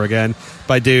over and over again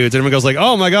by dudes, and everyone goes like,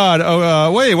 oh my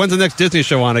god, wait, when's the next Disney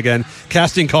show on again?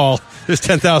 Casting call. There's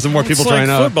 10,000 more people trying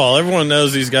out. Football. Everyone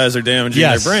knows these guys are damaging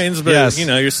their brains, but you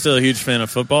know, you're still a huge fan of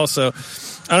football. So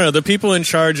I don't know, the people in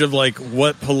charge of like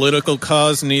what political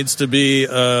cause needs to be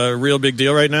a real big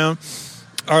deal right now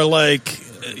are like,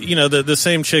 you know, the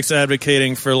same chicks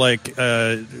advocating for like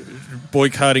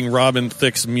boycotting Robin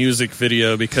Thicke's music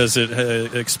video because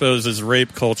it exposes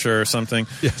rape culture or something.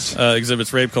 Yes.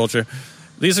 Exhibits rape culture.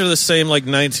 These are the same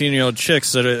 19-year-old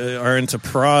chicks that are into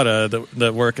Prada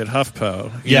that work at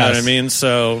HuffPo. You know what I mean?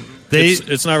 So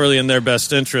it's not really in their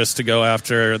best interest to go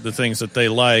after the things that they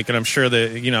like, and I'm sure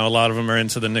that a lot of them are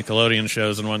into the Nickelodeon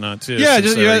shows and whatnot too. Yeah,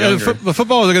 the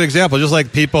football is a good example. Just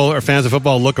like people or fans of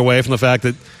football look away from the fact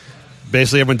that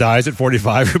basically everyone dies at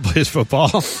 45 who plays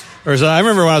football. Or so I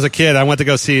remember when I was a kid, I went to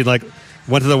go see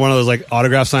went to one of those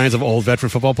autograph signs of old veteran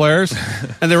football players,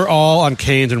 and they were all on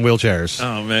canes and wheelchairs.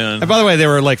 Oh man! And by the way, they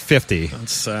were 50.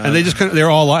 That's sad. And they just couldn't. They were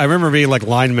all. I remember being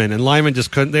linemen, and linemen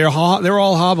just couldn't. They were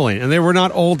all hobbling, and they were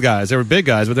not old guys. They were big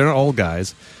guys, but they're not old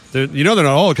guys. They're not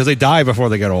old because they die before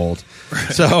they get old.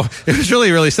 Right. So it was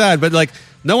really, really sad. But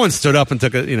no one stood up and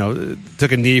took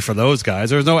a knee for those guys.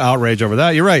 There was no outrage over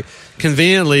that. You're right.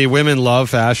 Conveniently, women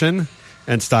love fashion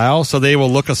and style, so they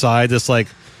will look aside this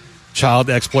child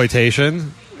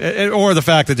exploitation, or the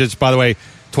fact that just, by the way,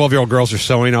 12-year-old girls are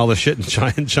sewing all the shit in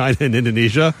China and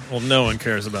Indonesia. Well, no one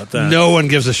cares about that. No one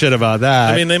gives a shit about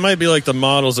that. I mean, they might be the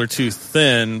models are too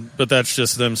thin, but that's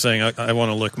just them saying, I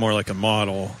want to look more like a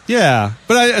model. Yeah.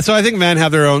 But I think men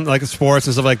have their own sports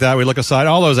and stuff like that. We look aside.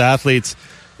 All those athletes,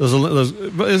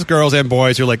 those girls and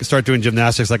boys who start doing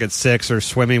gymnastics at 6 or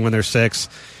swimming when they're 6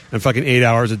 and fucking 8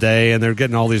 hours a day, and they're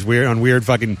getting all these weird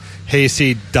fucking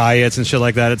hayseed diets and shit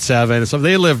like that at 7. And so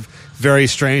they live very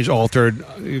strange, altered,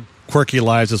 quirky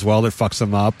lives as well that fucks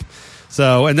them up.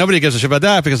 So, and nobody gives a shit about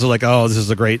that because they're oh, this is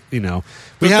a great,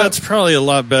 that's probably a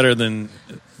lot better than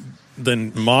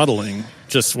modeling.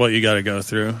 Just what you got to go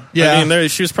through. Yeah, I mean,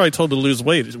 she was probably told to lose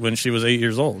weight when she was 8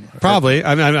 years old. Probably.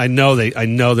 I mean, I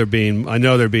know they're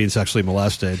being sexually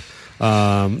molested.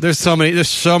 There's so many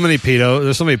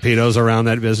pedos around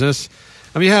that business.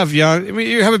 I mean,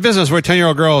 you have a business where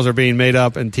 10-year-old girls are being made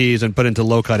up and teased and put into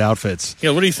low-cut outfits.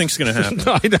 Yeah, what do you think's going to happen?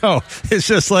 I know. It's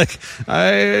just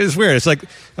it's weird. It's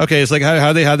okay, it's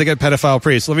how they get pedophile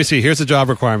priests. Let me see. Here's the job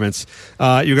requirements.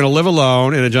 You're going to live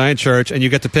alone in a giant church, and you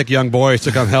get to pick young boys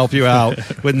to come help you out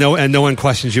and no one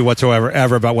questions you whatsoever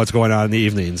ever about what's going on in the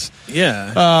evenings.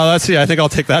 Yeah. Let's see. I think I'll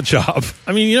take that job.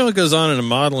 I mean, what goes on in a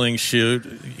modeling shoot?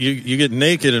 You get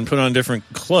naked and put on different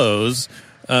clothes.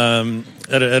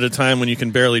 At a time when you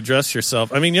can barely dress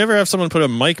yourself. I mean, you ever have someone put a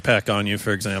mic pack on you,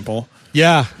 for example?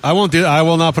 Yeah, I won't do. I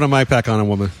will not put a mic pack on a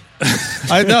woman.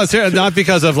 No, it's not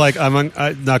because of not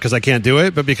because I can't do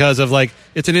it, but because of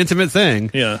it's an intimate thing.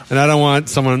 Yeah, and I don't want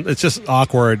someone. It's just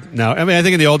awkward now. I mean, I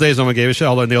think in the old days no one gave a shit.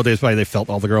 Although in the old days probably they felt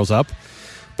all the girls up.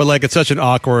 But it's such an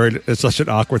awkward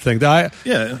thing. I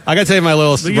gotta tell you my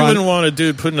little. But you wouldn't want a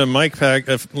dude putting a mic pack,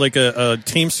 a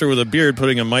teamster with a beard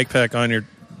putting a mic pack on your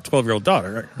 12-year-old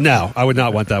daughter, right? No, I would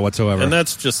not want that whatsoever. And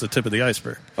that's just the tip of the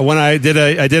iceberg. When I did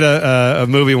a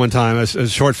movie one time, a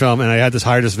short film, and I had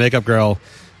hired this makeup girl,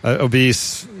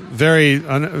 obese, very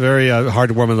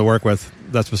hard woman to work with.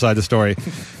 That's beside the story.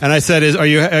 And I said, "Are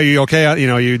you okay? Are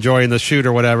you enjoying the shoot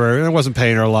or whatever?" And I wasn't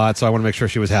paying her a lot, so I want to make sure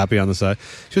she was happy on the set.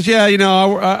 She goes, "Yeah,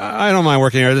 I don't mind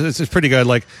working here. It's pretty good.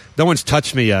 No one's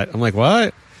touched me yet." I'm like,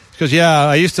 "What?" Because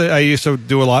I used to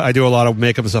do a lot. I do a lot of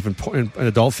makeup and stuff in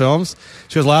adult films.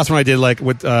 She goes, last one I did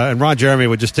with and Ron Jeremy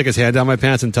would just stick his hand down my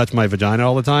pants and touch my vagina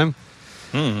all the time.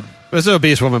 This is an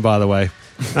obese woman, by the way.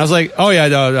 And I was like, oh yeah,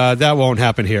 no, that won't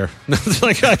happen here.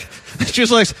 She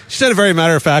said it very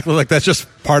matter of fact, that's just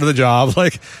part of the job.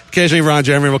 Occasionally Ron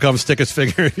Jeremy will come stick his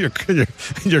finger in your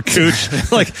cooch,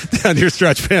 down your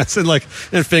stretch pants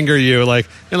and finger you,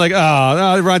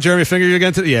 Ron Jeremy finger you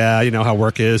again. Yeah, you know how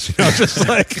work is. Just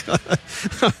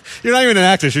you're not even an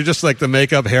actress. You're just the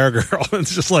makeup hair girl.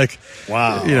 It's just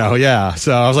wow. Yeah.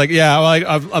 So I was like, yeah,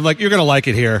 I'm like, you're gonna like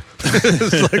it here.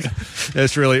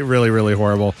 It's really, really, really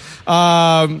horrible.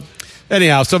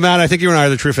 Anyhow, so Matt, I think you and I are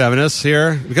the true feminists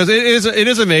here because it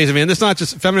is amazing, man. It's not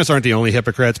just feminists aren't the only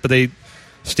hypocrites, but they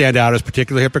stand out as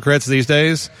particular hypocrites these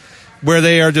days, where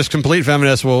they are just complete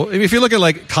feminists. Well, if you look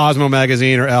at Cosmo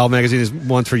magazine or Elle magazine is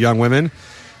ones for young women,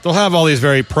 they'll have all these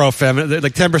very pro-feminist,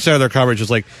 10% of their coverage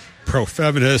is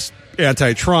pro-feminist,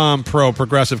 anti-Trump,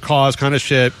 pro-progressive cause kind of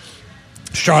shit.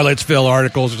 Charlottesville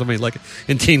articles or something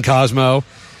in Teen Cosmo.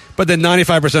 But then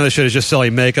 95% of the shit is just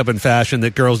selling makeup and fashion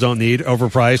that girls don't need,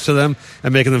 overpriced to them,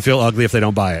 and making them feel ugly if they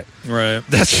don't buy it. Right.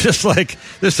 That's just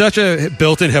there's such a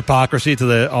built-in hypocrisy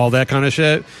to all that kind of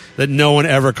shit that no one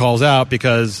ever calls out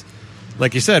because,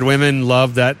 like you said, women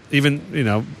love that,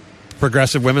 even,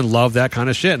 progressive women love that kind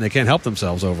of shit, and they can't help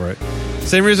themselves over it.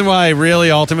 Same reason why,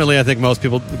 really, ultimately, I think most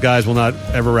guys will not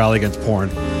ever rally against porn.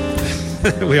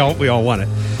 we all want it.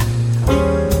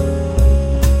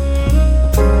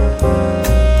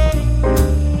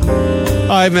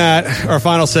 Hi, Matt. Our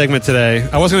final segment today.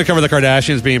 I was going to cover the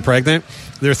Kardashians being pregnant.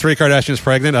 There are 3 Kardashians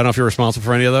pregnant. I don't know if you're responsible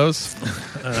for any of those.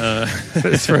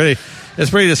 It's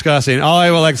pretty disgusting. All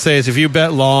I would like to say is if you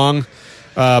bet long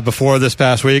before this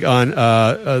past week on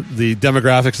the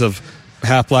demographics of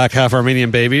half black, half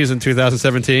Armenian babies in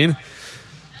 2017,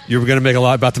 you're going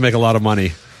to about to make a lot of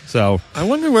money. So I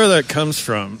wonder where that comes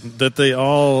from, that they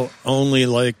all only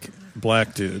like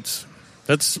black dudes.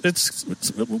 It's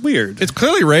weird. It's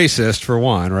clearly racist, for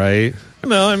one, right?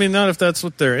 No, I mean, not if that's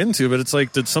what they're into, but it's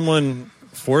like, did someone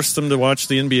force them to watch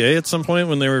the NBA at some point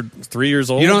when they were 3 years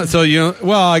old? So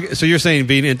you're saying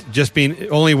being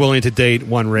only willing to date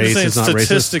one race is not racist?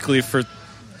 Statistically, for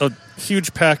a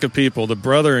huge pack of people, the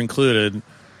brother included,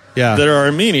 yeah, that are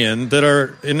Armenian, that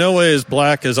are in no way as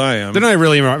black as I am. They're not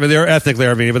really. I mean, they're ethnically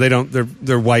Armenian, but they don't.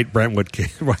 They're white Brentwood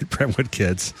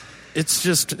kids.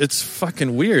 It's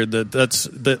fucking weird that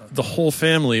the whole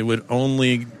family would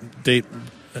only date,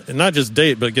 not just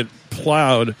date, but get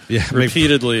plowed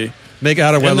repeatedly. Make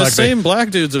out of wedlock. And the same black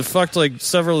dudes have fucked like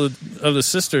several of the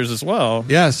sisters as well.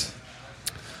 Yes.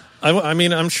 I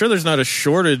mean, I'm sure there's not a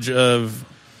shortage of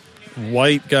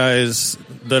white guys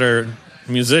that are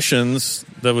musicians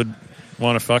that would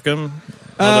want to fuck him.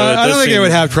 I don't think they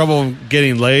would have trouble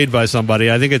getting laid by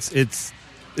somebody. I think it's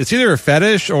either a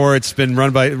fetish or it's been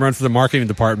run for the marketing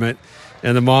department,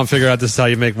 and the mom figured out this is how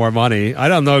you make more money. I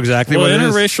don't know exactly what it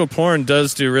is. Interracial porn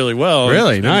does do really well.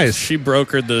 Really? And nice. She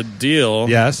brokered the deal.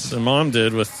 Yes. The mom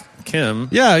did with Kim.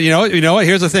 Yeah, you know what?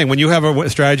 Here's the thing. When you have a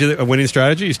winning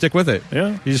strategy, you stick with it.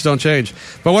 Yeah. You just don't change.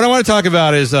 But what I want to talk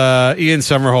about is Ian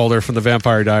Somerhalder from the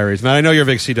Vampire Diaries. Man, I know you're a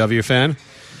big CW fan.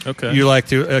 Okay. You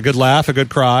like a good laugh, a good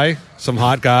cry, some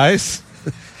hot guys.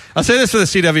 I'll say this for the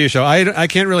CW show. I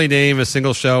can't really name a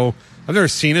single show. I've never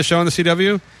seen a show on the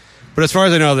CW. But as far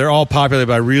as I know, they're all populated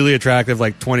by really attractive,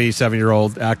 like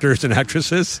 27-year-old actors and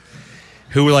actresses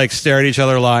who like stare at each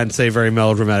other a lot and say very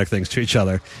melodramatic things to each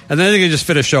other. And then they can just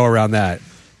fit a show around that.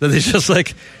 Then they just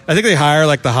like, I think they hire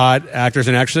like the hot actors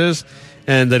and actresses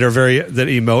and that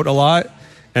emote a lot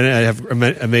and have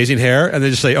amazing hair, and they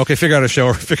just say, okay, figure out a show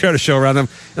around them.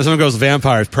 And someone goes,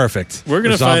 vampires, perfect. We're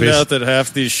going to find out that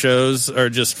half these shows are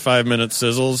just 5-minute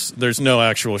sizzles. There's no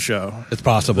actual show. It's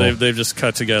possible. They've just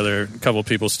cut together a couple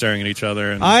people staring at each other.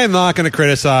 And I am not going to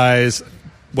criticize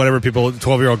whatever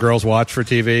 12-year-old girls watch for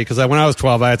TV, because when I was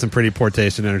 12, I had some pretty poor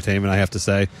taste in entertainment, I have to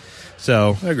say.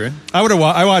 So I agree. If you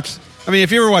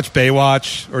ever watched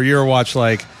Baywatch, or you ever watched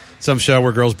like some show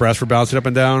where girls' breasts were bouncing up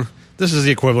and down, this is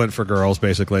the equivalent for girls,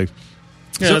 basically.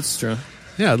 Yeah, that's true.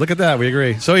 Yeah, look at that. We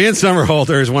agree. So Ian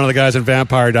Somerhalder is one of the guys in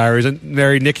Vampire Diaries and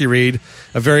married Nikki Reed,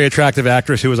 a very attractive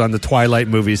actress who was on the Twilight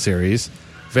movie series.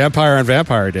 Vampire on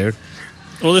Vampire, dude.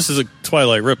 Well, this is a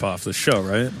Twilight ripoff, the show,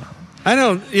 right?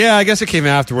 I guess it came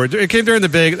afterwards. It came during the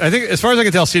big, I think, as far as I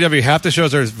can tell, CW, half the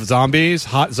shows are zombies,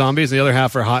 hot zombies, and the other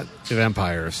half are hot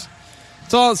vampires.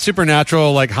 It's all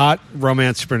supernatural, like hot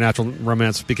romance, supernatural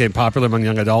romance became popular among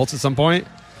young adults at some point.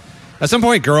 At some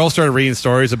point, girls started reading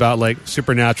stories about like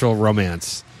supernatural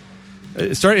romance.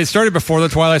 It started before the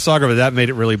Twilight Saga, but that made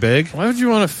it really big. Why would you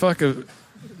want to fuck a...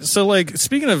 So, like,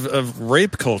 speaking of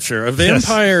rape culture, a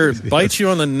vampire bites you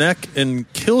on the neck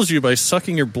and kills you by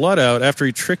sucking your blood out after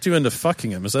he tricked you into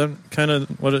fucking him. Is that kind of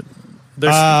what it...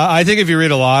 I think if you read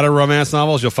a lot of romance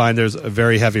novels, you'll find there's a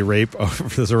very heavy rape.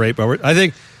 There's a rape over... I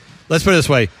think... Let's put it this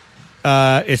way.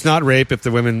 It's not rape if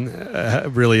the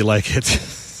women really like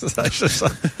it. I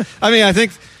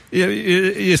think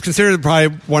it's considered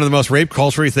probably one of the most rape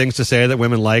culture-y things to say that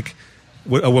women like,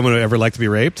 a woman would ever like to be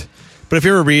raped. But if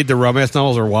you ever read the romance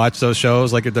novels or watch those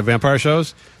shows, like the vampire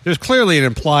shows, there's clearly an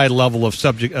implied level of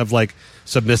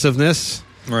submissiveness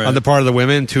on the part of the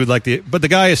women to like but the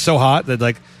guy is so hot that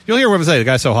like, you'll hear women say, the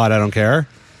guy's so hot, I don't care.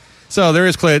 So there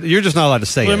is clear, you're just not allowed to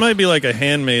say it. It might be like a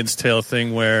Handmaid's Tale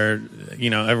thing where,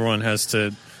 everyone has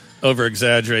to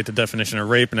over-exaggerate the definition of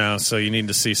rape now, so you need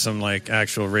to see some like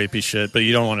actual rapey shit, but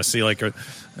you don't want to see like an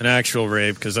actual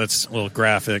rape because that's a little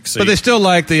graphic. So but they still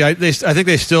like I think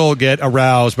they still get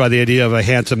aroused by the idea of a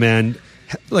handsome man,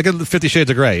 like in 50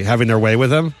 Shades of Grey, having their way with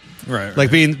them. Right.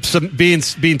 Like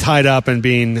being tied up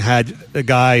and had a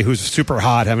guy who's super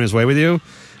hot having his way with you.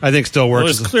 I think still works.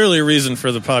 Well, there's clearly a reason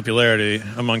for the popularity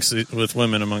with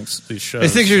women amongst these shows. I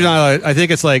think you're not. I think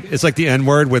it's like the N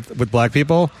word with black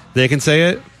people. They can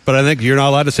say it, but I think you're not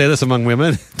allowed to say this among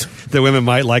women. The women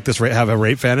might like this, have a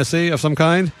rape fantasy of some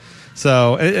kind.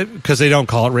 So because they don't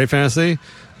call it rape fantasy.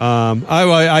 I don't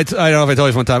know if I told you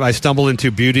this one time. I stumbled into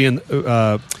Beauty and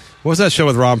what was that show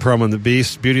with Ron Perlman, The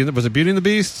Beast? Was it Beauty and the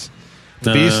Beast?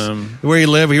 The Beast, where he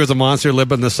lived. He was a monster.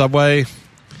 Lived in the subway.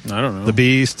 I don't know. The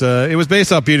Beast. It was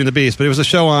based off Beauty and the Beast, but it was a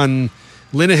show on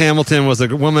Linda Hamilton was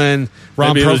the woman.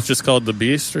 Maybe it was just called The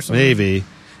Beast or something. Maybe.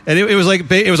 And it was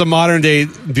like it was a modern day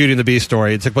Beauty and the Beast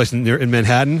story. It took place in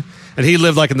Manhattan, and he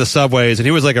lived like in the subways, and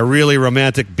he was like a really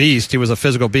romantic beast. He was a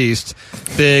physical beast,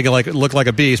 big, like looked like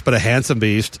a beast, but a handsome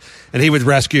beast. And he would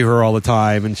rescue her all the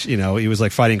time, and he was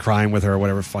like fighting crime with her or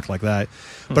whatever fuck like that.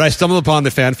 But I stumbled upon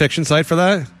the fan fiction site for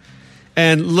that,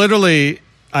 and literally,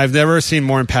 I've never seen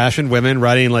more impassioned women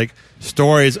writing like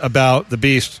stories about the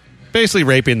beast, basically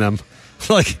raping them.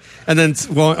 Like, and then,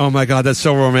 well, oh my God, that's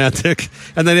so romantic.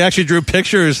 And then they actually drew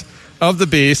pictures of the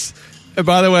beast. And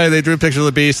by the way, they drew pictures of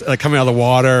the beast like coming out of the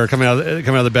water or coming out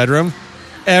of the bedroom.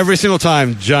 Every single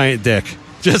time, giant dick.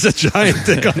 Just a giant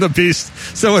dick on the beast.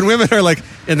 So when women are like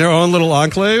in their own little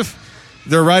enclave,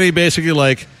 they're writing basically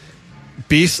like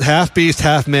beast,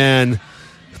 half man,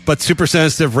 but super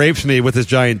sensitive, rapes me with his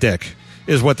giant dick.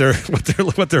 Is what they're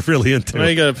really into. Now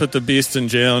you got to put the beast in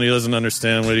jail, and he doesn't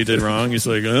understand what he did wrong. He's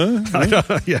like,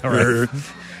 yeah, right.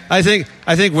 I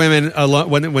think women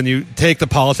when you take the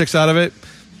politics out of it,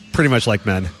 pretty much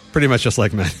just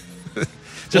like men.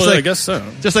 I guess so.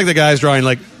 Just like the guys drawing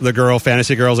like the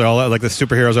fantasy girls are all like the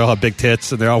superheroes all have big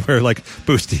tits and they all wear like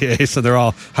bustiers and they're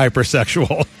all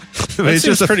hypersexual. That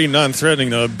seems pretty non-threatening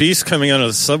though. A beast coming out of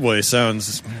the subway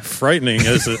sounds frightening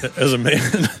as a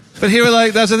man. But he was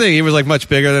like, that's the thing. He was like much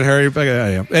bigger than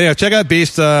her. Anyway, check out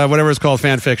Beast, whatever it's called,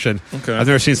 fan fiction. Okay. I've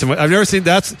never seen.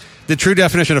 That's the true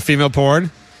definition of female porn.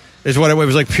 Is what it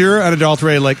was like, pure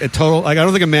unadulterated, like a total. Like I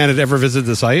don't think a man had ever visited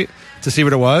the site to see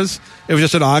what it was. It was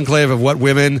just an enclave of what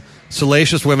women,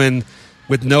 salacious women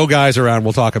with no guys around,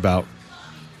 will talk about.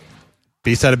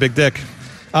 Beast had a big dick.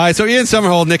 All right, so Ian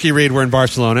Somerhalder and Nikki Reed were in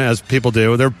Barcelona, as people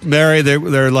do. They're married.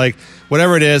 They're like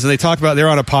whatever it is, and they talk about. They're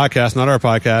on a podcast, not our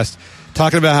podcast.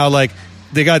 Talking about how like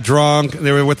they got drunk,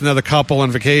 they were with another couple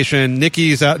on vacation.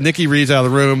 Nikki Reed's out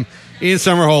of the room. Ian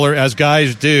Somerhalder, as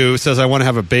guys do, says, "I want to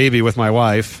have a baby with my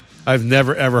wife." I've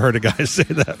never ever heard a guy say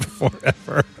that before,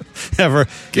 ever.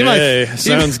 Gay.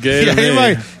 Sounds gay to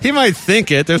me. He might think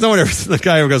it. There's no one ever. The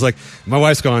guy who goes like, "My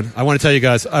wife's gone. I want to tell you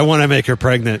guys, I want to make her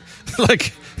pregnant."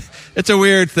 Like, it's a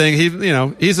weird thing.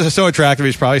 He's so attractive.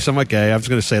 He's probably somewhat gay. I'm just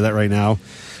going to say that right now.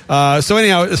 So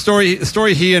anyhow, the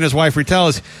story he and his wife retell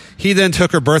is he then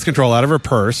took her birth control out of her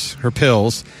purse, her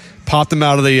pills, popped them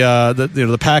out of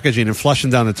the packaging and flushed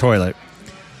them down the toilet.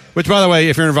 Which, by the way,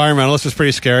 if you're an environmentalist, is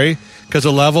pretty scary because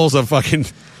the levels of fucking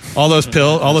all those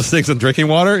things in drinking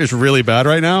water is really bad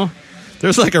right now.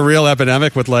 There's like a real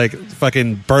epidemic with like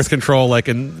fucking birth control, like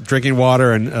in drinking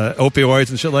water and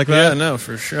opioids and shit like that. Yeah, no,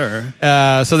 for sure.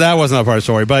 So that wasn't a part of the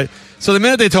story, but so the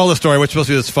minute they told the story, which was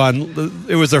supposed to be this fun,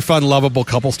 it was their fun, lovable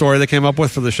couple story they came up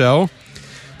with for the show.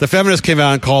 The feminists came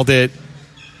out and called it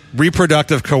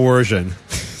reproductive coercion.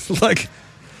 Like,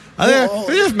 we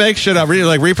just make shit up. Really,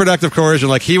 like reproductive coercion.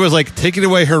 Like he was like taking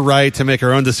away her right to make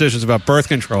her own decisions about birth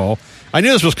control. I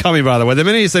knew this was coming, by the way. The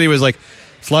minute he said he was like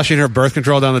flushing her birth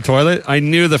control down the toilet, I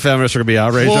knew the feminists were going to be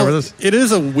outraged over this. It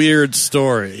is a weird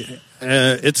story.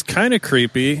 It's kind of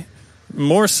creepy.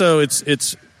 More so,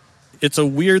 it's a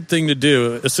weird thing to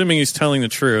do, assuming he's telling the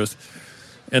truth,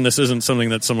 and this isn't something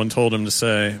that someone told him to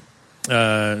say.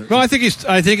 Well, I think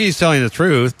he's telling the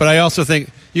truth, but I also think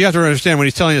you have to understand when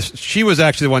he's telling us, she was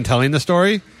actually the one telling the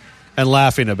story and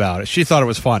laughing about it. She thought it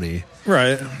was funny,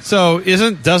 right? So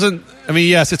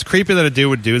yes, it's creepy that a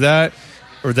dude would do that,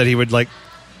 or that he would like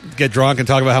get drunk and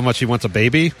talk about how much he wants a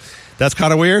baby. That's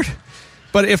kind of weird.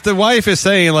 But if the wife is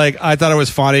saying like, I thought it was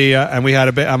funny and we had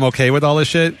a bit, I'm okay with all this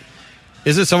shit.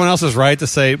 Is it someone else's right to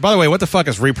say, by the way, what the fuck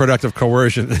is reproductive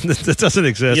coercion? It doesn't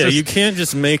exist. Yeah, you can't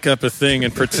just make up a thing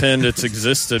and pretend it's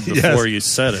existed before you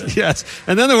said it. Yes.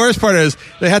 And then the worst part is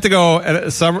they had to go, Ian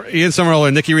Somerhalder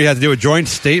and Nikki Reed had to do a joint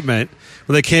statement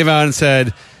where they came out and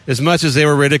said, as much as they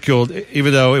were ridiculed,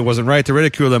 even though it wasn't right to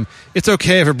ridicule them, it's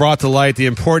okay if it brought to light the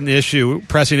important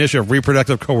pressing issue of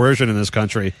reproductive coercion in this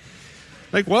country.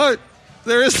 Like, what?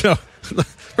 There is no...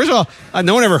 First of all,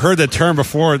 no one ever heard that term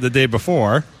before the day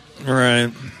before.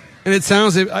 Right. And it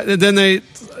sounds... Then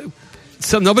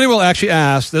nobody will actually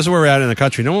ask, this is where we're at in the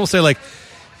country, no one will say like,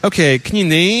 okay, can you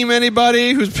name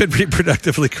anybody who's been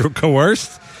reproductively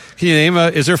coerced? Can you name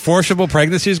is there forcible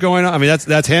pregnancies going on? I mean,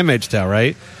 that's Handmaid's Tale,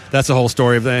 right? That's the whole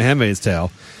story of the Handmaid's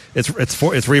Tale.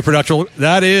 It's reproductive.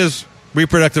 That is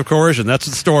reproductive coercion. That's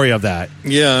the story of that.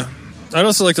 Yeah. I'd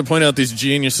also like to point out these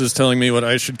geniuses telling me what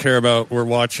I should care about. We're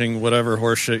watching whatever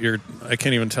horseshit I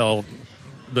can't even tell.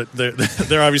 But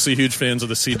they're obviously huge fans of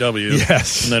the CW.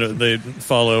 Yes. And they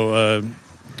follow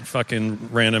fucking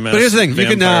random ass. But here's the thing: you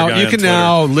can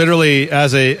now literally,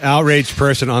 as a outraged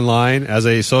person online, as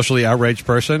a socially outraged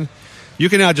person, you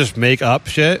can now just make up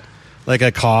shit like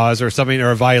a cause or something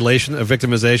or a violation, a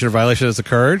victimization or violation has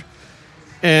occurred,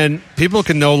 and people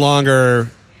can no longer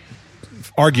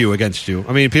argue against you.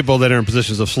 I mean, people that are in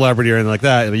positions of celebrity or anything like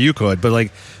that, you could, but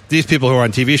like these people who are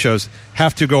on TV shows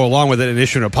have to go along with it and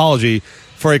issue an apology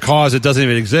for a cause that doesn't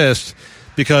even exist,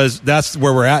 because that's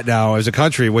where we're at now as a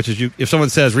country, which is if someone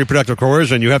says reproductive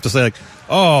coercion, you have to say like,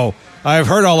 oh, I've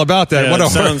heard all about that. Yeah,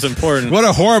 sounds important. What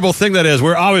a horrible thing that is.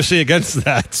 We're obviously against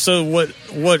that. So what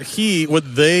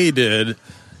they did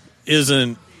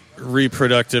isn't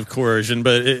reproductive coercion,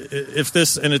 but if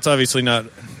this, and it's obviously not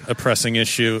a pressing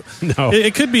issue. No,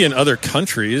 it could be in other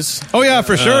countries. Oh yeah,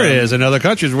 for sure it is in other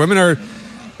countries. Women are.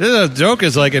 The joke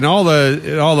is like in all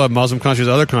the Muslim countries,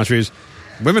 other countries,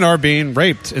 women are being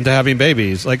raped into having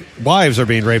babies. Like wives are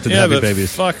being raped into having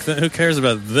babies. Fuck, who cares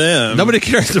about them? Nobody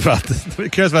cares about them. Nobody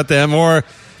cares about them, or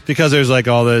because there's like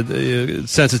all the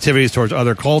sensitivities towards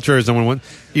other cultures, and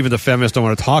even the feminists don't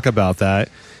want to talk about that.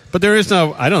 But there is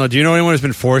no, I don't know. Do you know anyone who's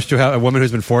been forced to have a woman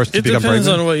who's been forced to become pregnant? It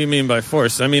depends on what you mean by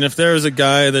forced. I mean, if there was a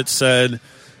guy that said,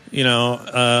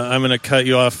 I'm going to cut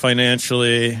you off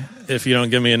financially if you don't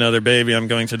give me another baby, I'm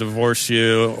going to divorce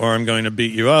you, or I'm going to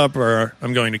beat you up, or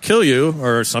I'm going to kill you,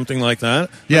 or something like that.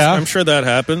 Yeah, I'm sure that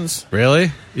happens.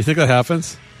 Really? You think that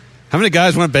happens? How many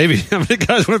guys want babies? How many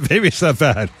guys want babies that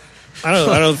bad?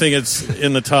 I don't think it's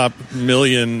in the top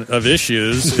million of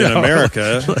issues in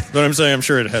America, but I'm saying I'm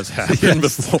sure it has happened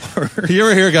before. You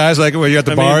ever hear guys like when you're at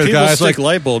the bar, people guys stick like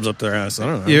light bulbs up their ass. I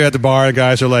don't know. You're at the bar, and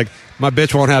guys are like, "My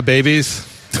bitch won't have babies."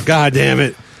 God damn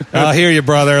it! I hear you,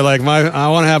 brother. Like I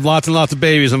want to have lots and lots of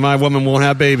babies, and my woman won't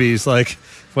have babies. Like,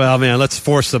 well, man, let's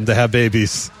force them to have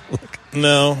babies.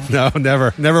 No,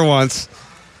 never once.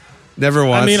 Never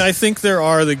once. I mean, I think there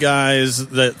are the guys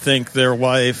that think their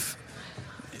wife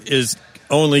is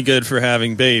only good for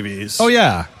having babies. Oh,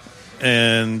 yeah.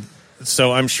 And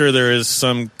so I'm sure there is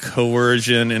some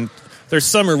coercion, and there's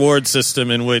some reward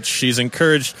system in which she's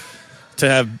encouraged to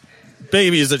have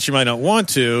babies that she might not want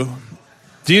to.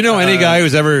 Do you know any guy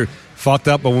who's ever fucked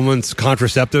up a woman's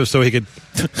contraceptive so he could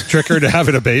trick her to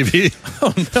having a baby?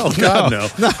 Oh, no. God, no.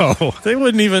 No. They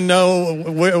wouldn't even know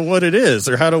what it is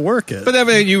or how to work it. But I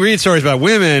mean, you read stories about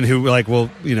women who, like, will,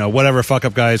 whatever fuck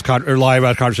up guys or lie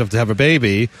about contraceptive to have a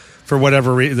baby for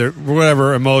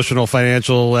whatever emotional,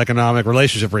 financial, economic,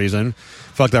 relationship reason.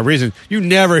 Fuck that reason. You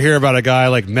never hear about a guy,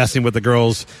 like, messing with the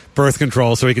girl's birth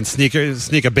control so he can sneak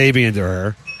a baby into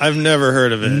her. I've never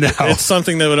heard of it. No. It's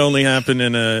something that would only happen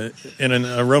in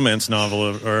a romance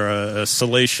novel or a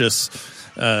salacious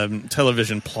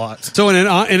television plot. So in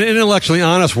an intellectually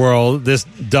honest world, this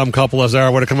dumb couple as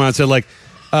Zara would have come out and said, like,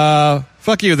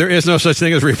 fuck you, there is no such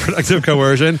thing as reproductive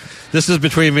coercion. This is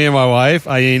between me and my wife.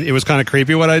 I mean, it was kind of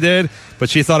creepy what I did, but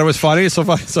she thought it was funny, so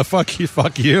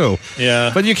fuck you.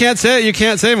 Yeah. But you can't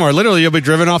say more. Literally, you'll be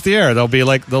driven off the air.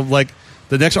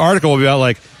 The next article will be about,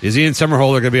 like, is Ian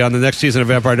Somerhalder going to be on the next season of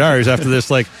Vampire Diaries after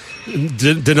this, like,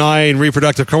 denying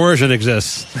reproductive coercion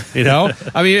exists?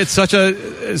 I mean,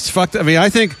 it's fucked. I mean, I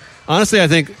think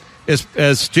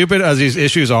as stupid as these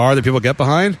issues are that people get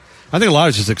behind, I think a lot of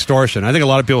it's just extortion. I think a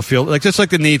lot of people feel, like, just like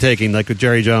the knee taking, like with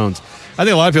Jerry Jones. I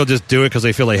think a lot of people just do it because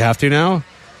they feel they have to now.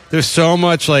 There's so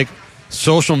much, like,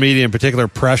 social media in particular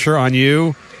pressure on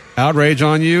you, outrage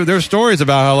on you. There's stories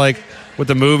about how, like, with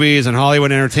the movies and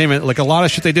Hollywood entertainment, like, a lot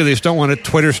of shit they do, they just don't want a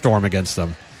Twitter storm against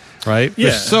them, right? Yeah.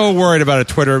 They're so worried about a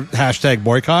Twitter hashtag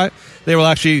boycott, they will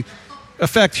actually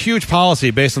affect huge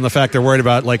policy based on the fact they're worried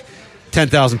about, like,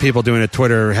 10,000 people doing a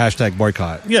Twitter hashtag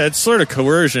boycott. Yeah, it's sort of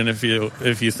coercion if you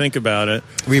think about it.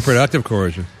 Reproductive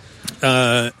coercion.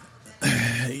 Yeah,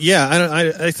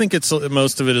 I think it's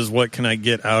most of it is what can I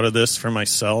get out of this for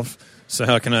myself. So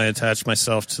how can I attach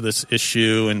myself to this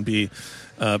issue and be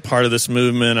part of this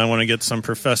movement? I want to get some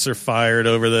professor fired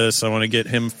over this. I want to get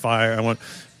him fired.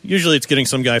 Usually it's getting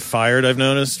some guy fired, I've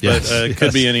noticed, but it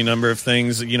could be any number of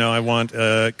things. I want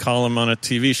a column on a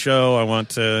TV show. I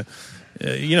want to...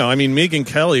 Megyn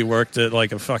Kelly worked at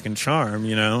like a fucking charm,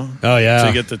 Oh, yeah.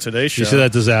 to get the Today Show. You see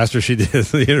that disaster she did in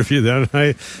the interview that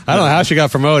night? I don't know how she got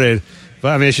promoted, but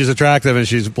I mean, she's attractive and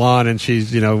she's blonde and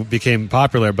she's, became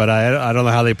popular, but I don't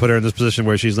know how they put her in this position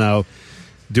where she's now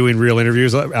doing real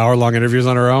interviews, hour-long interviews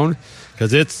on her own,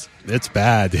 because it's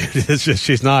bad, dude. It's just,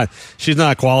 she's not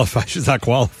qualified. She's not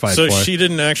qualified So for it. she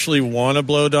didn't actually want to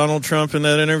blow Donald Trump in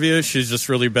that interview? She's just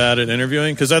really bad at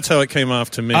interviewing? Because that's how it came off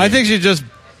to me. I think she's just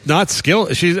not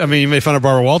skilled. You made fun of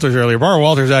Barbara Walters earlier. Barbara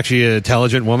Walters is actually an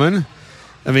intelligent woman.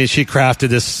 I mean, she crafted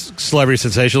this celebrity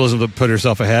sensationalism to put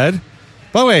herself ahead.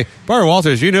 By the way, Barbara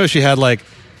Walters, she had like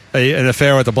an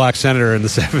affair with the black senator in the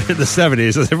 70s.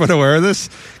 Is everyone aware of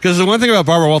this? Because the one thing about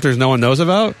Barbara Walters no one knows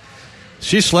about,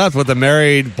 she slept with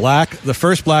the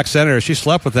first black senator. She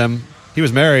slept with him. He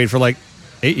was married for like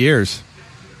 8 years.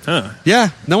 Huh. Yeah,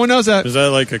 no one knows that. Is that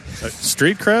like a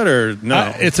street cred or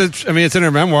no? It's in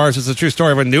her memoirs. It's a true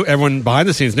story. Everyone behind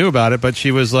the scenes knew about it, but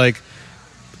she was like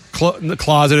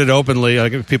closeted openly.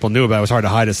 Like people knew about it. It was hard to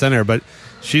hide a senator, but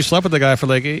she slept with the guy for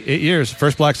like 8 years.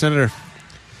 First black senator.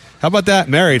 How about that?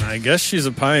 Married. I guess she's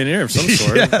a pioneer of some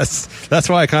sort. Yes, that's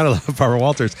why I kind of love Barbara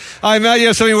Walters. All right, Matt, you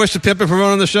have something you wish to pimp and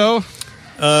promote on the show?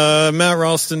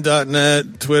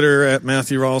 MattRalston.net, Twitter at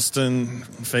Matthew Ralston,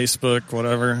 Facebook,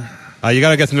 whatever. You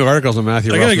got to get some new articles on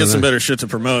Matthew. I got to get some better shit to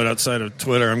promote outside of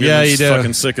Twitter. I'm you do.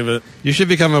 fucking sick of it. You should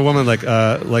become a woman like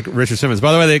Richard Simmons.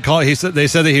 By the way, they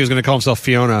said that he was going to call himself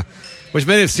Fiona, which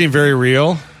made it seem very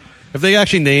real. If they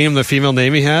actually name the female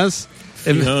name he has,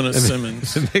 Fiona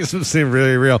Simmons, it makes him seem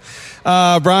really real.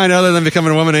 Brian, other than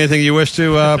becoming a woman, anything you wish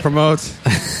to promote?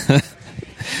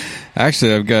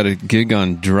 Actually, I've got a gig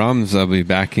on drums. I'll be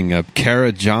backing up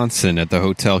Kara Johnson at the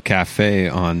Hotel Cafe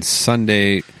on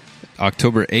Sunday,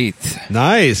 October 8th.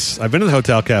 Nice. I've been to the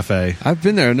Hotel Cafe. I've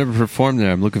been there. I've never performed there.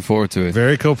 I'm looking forward to it.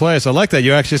 Very cool place. I like that.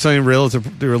 You actually something real to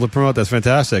promote. That's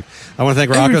fantastic. I want to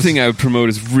thank Rocco. Everything I would promote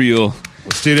is real.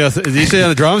 Studio. Did you say on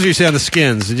the drums or you say on the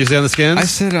skins? Did you say on the skins? I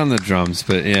said on the drums,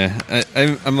 but yeah.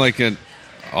 I'm like an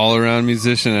all-around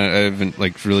musician. I haven't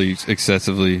like really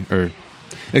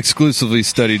exclusively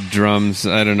studied drums.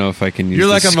 I don't know if I can use. You're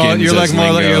like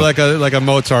like a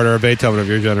Mozart or a Beethoven of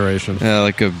your generation. Yeah,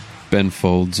 like a Ben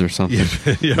Folds or something.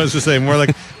 Yeah, I was just saying more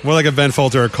like a Ben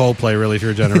Folds or a Coldplay, really, for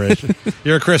your generation.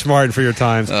 You're a Chris Martin for your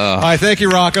times. All right, thank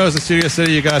you, Rocco. It's the Studio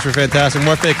City. You guys were fantastic.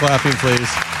 More fake clapping, please.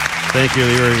 Thank you.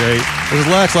 You were great. This is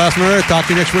Lex. Last minute. Talk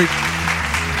to you next week.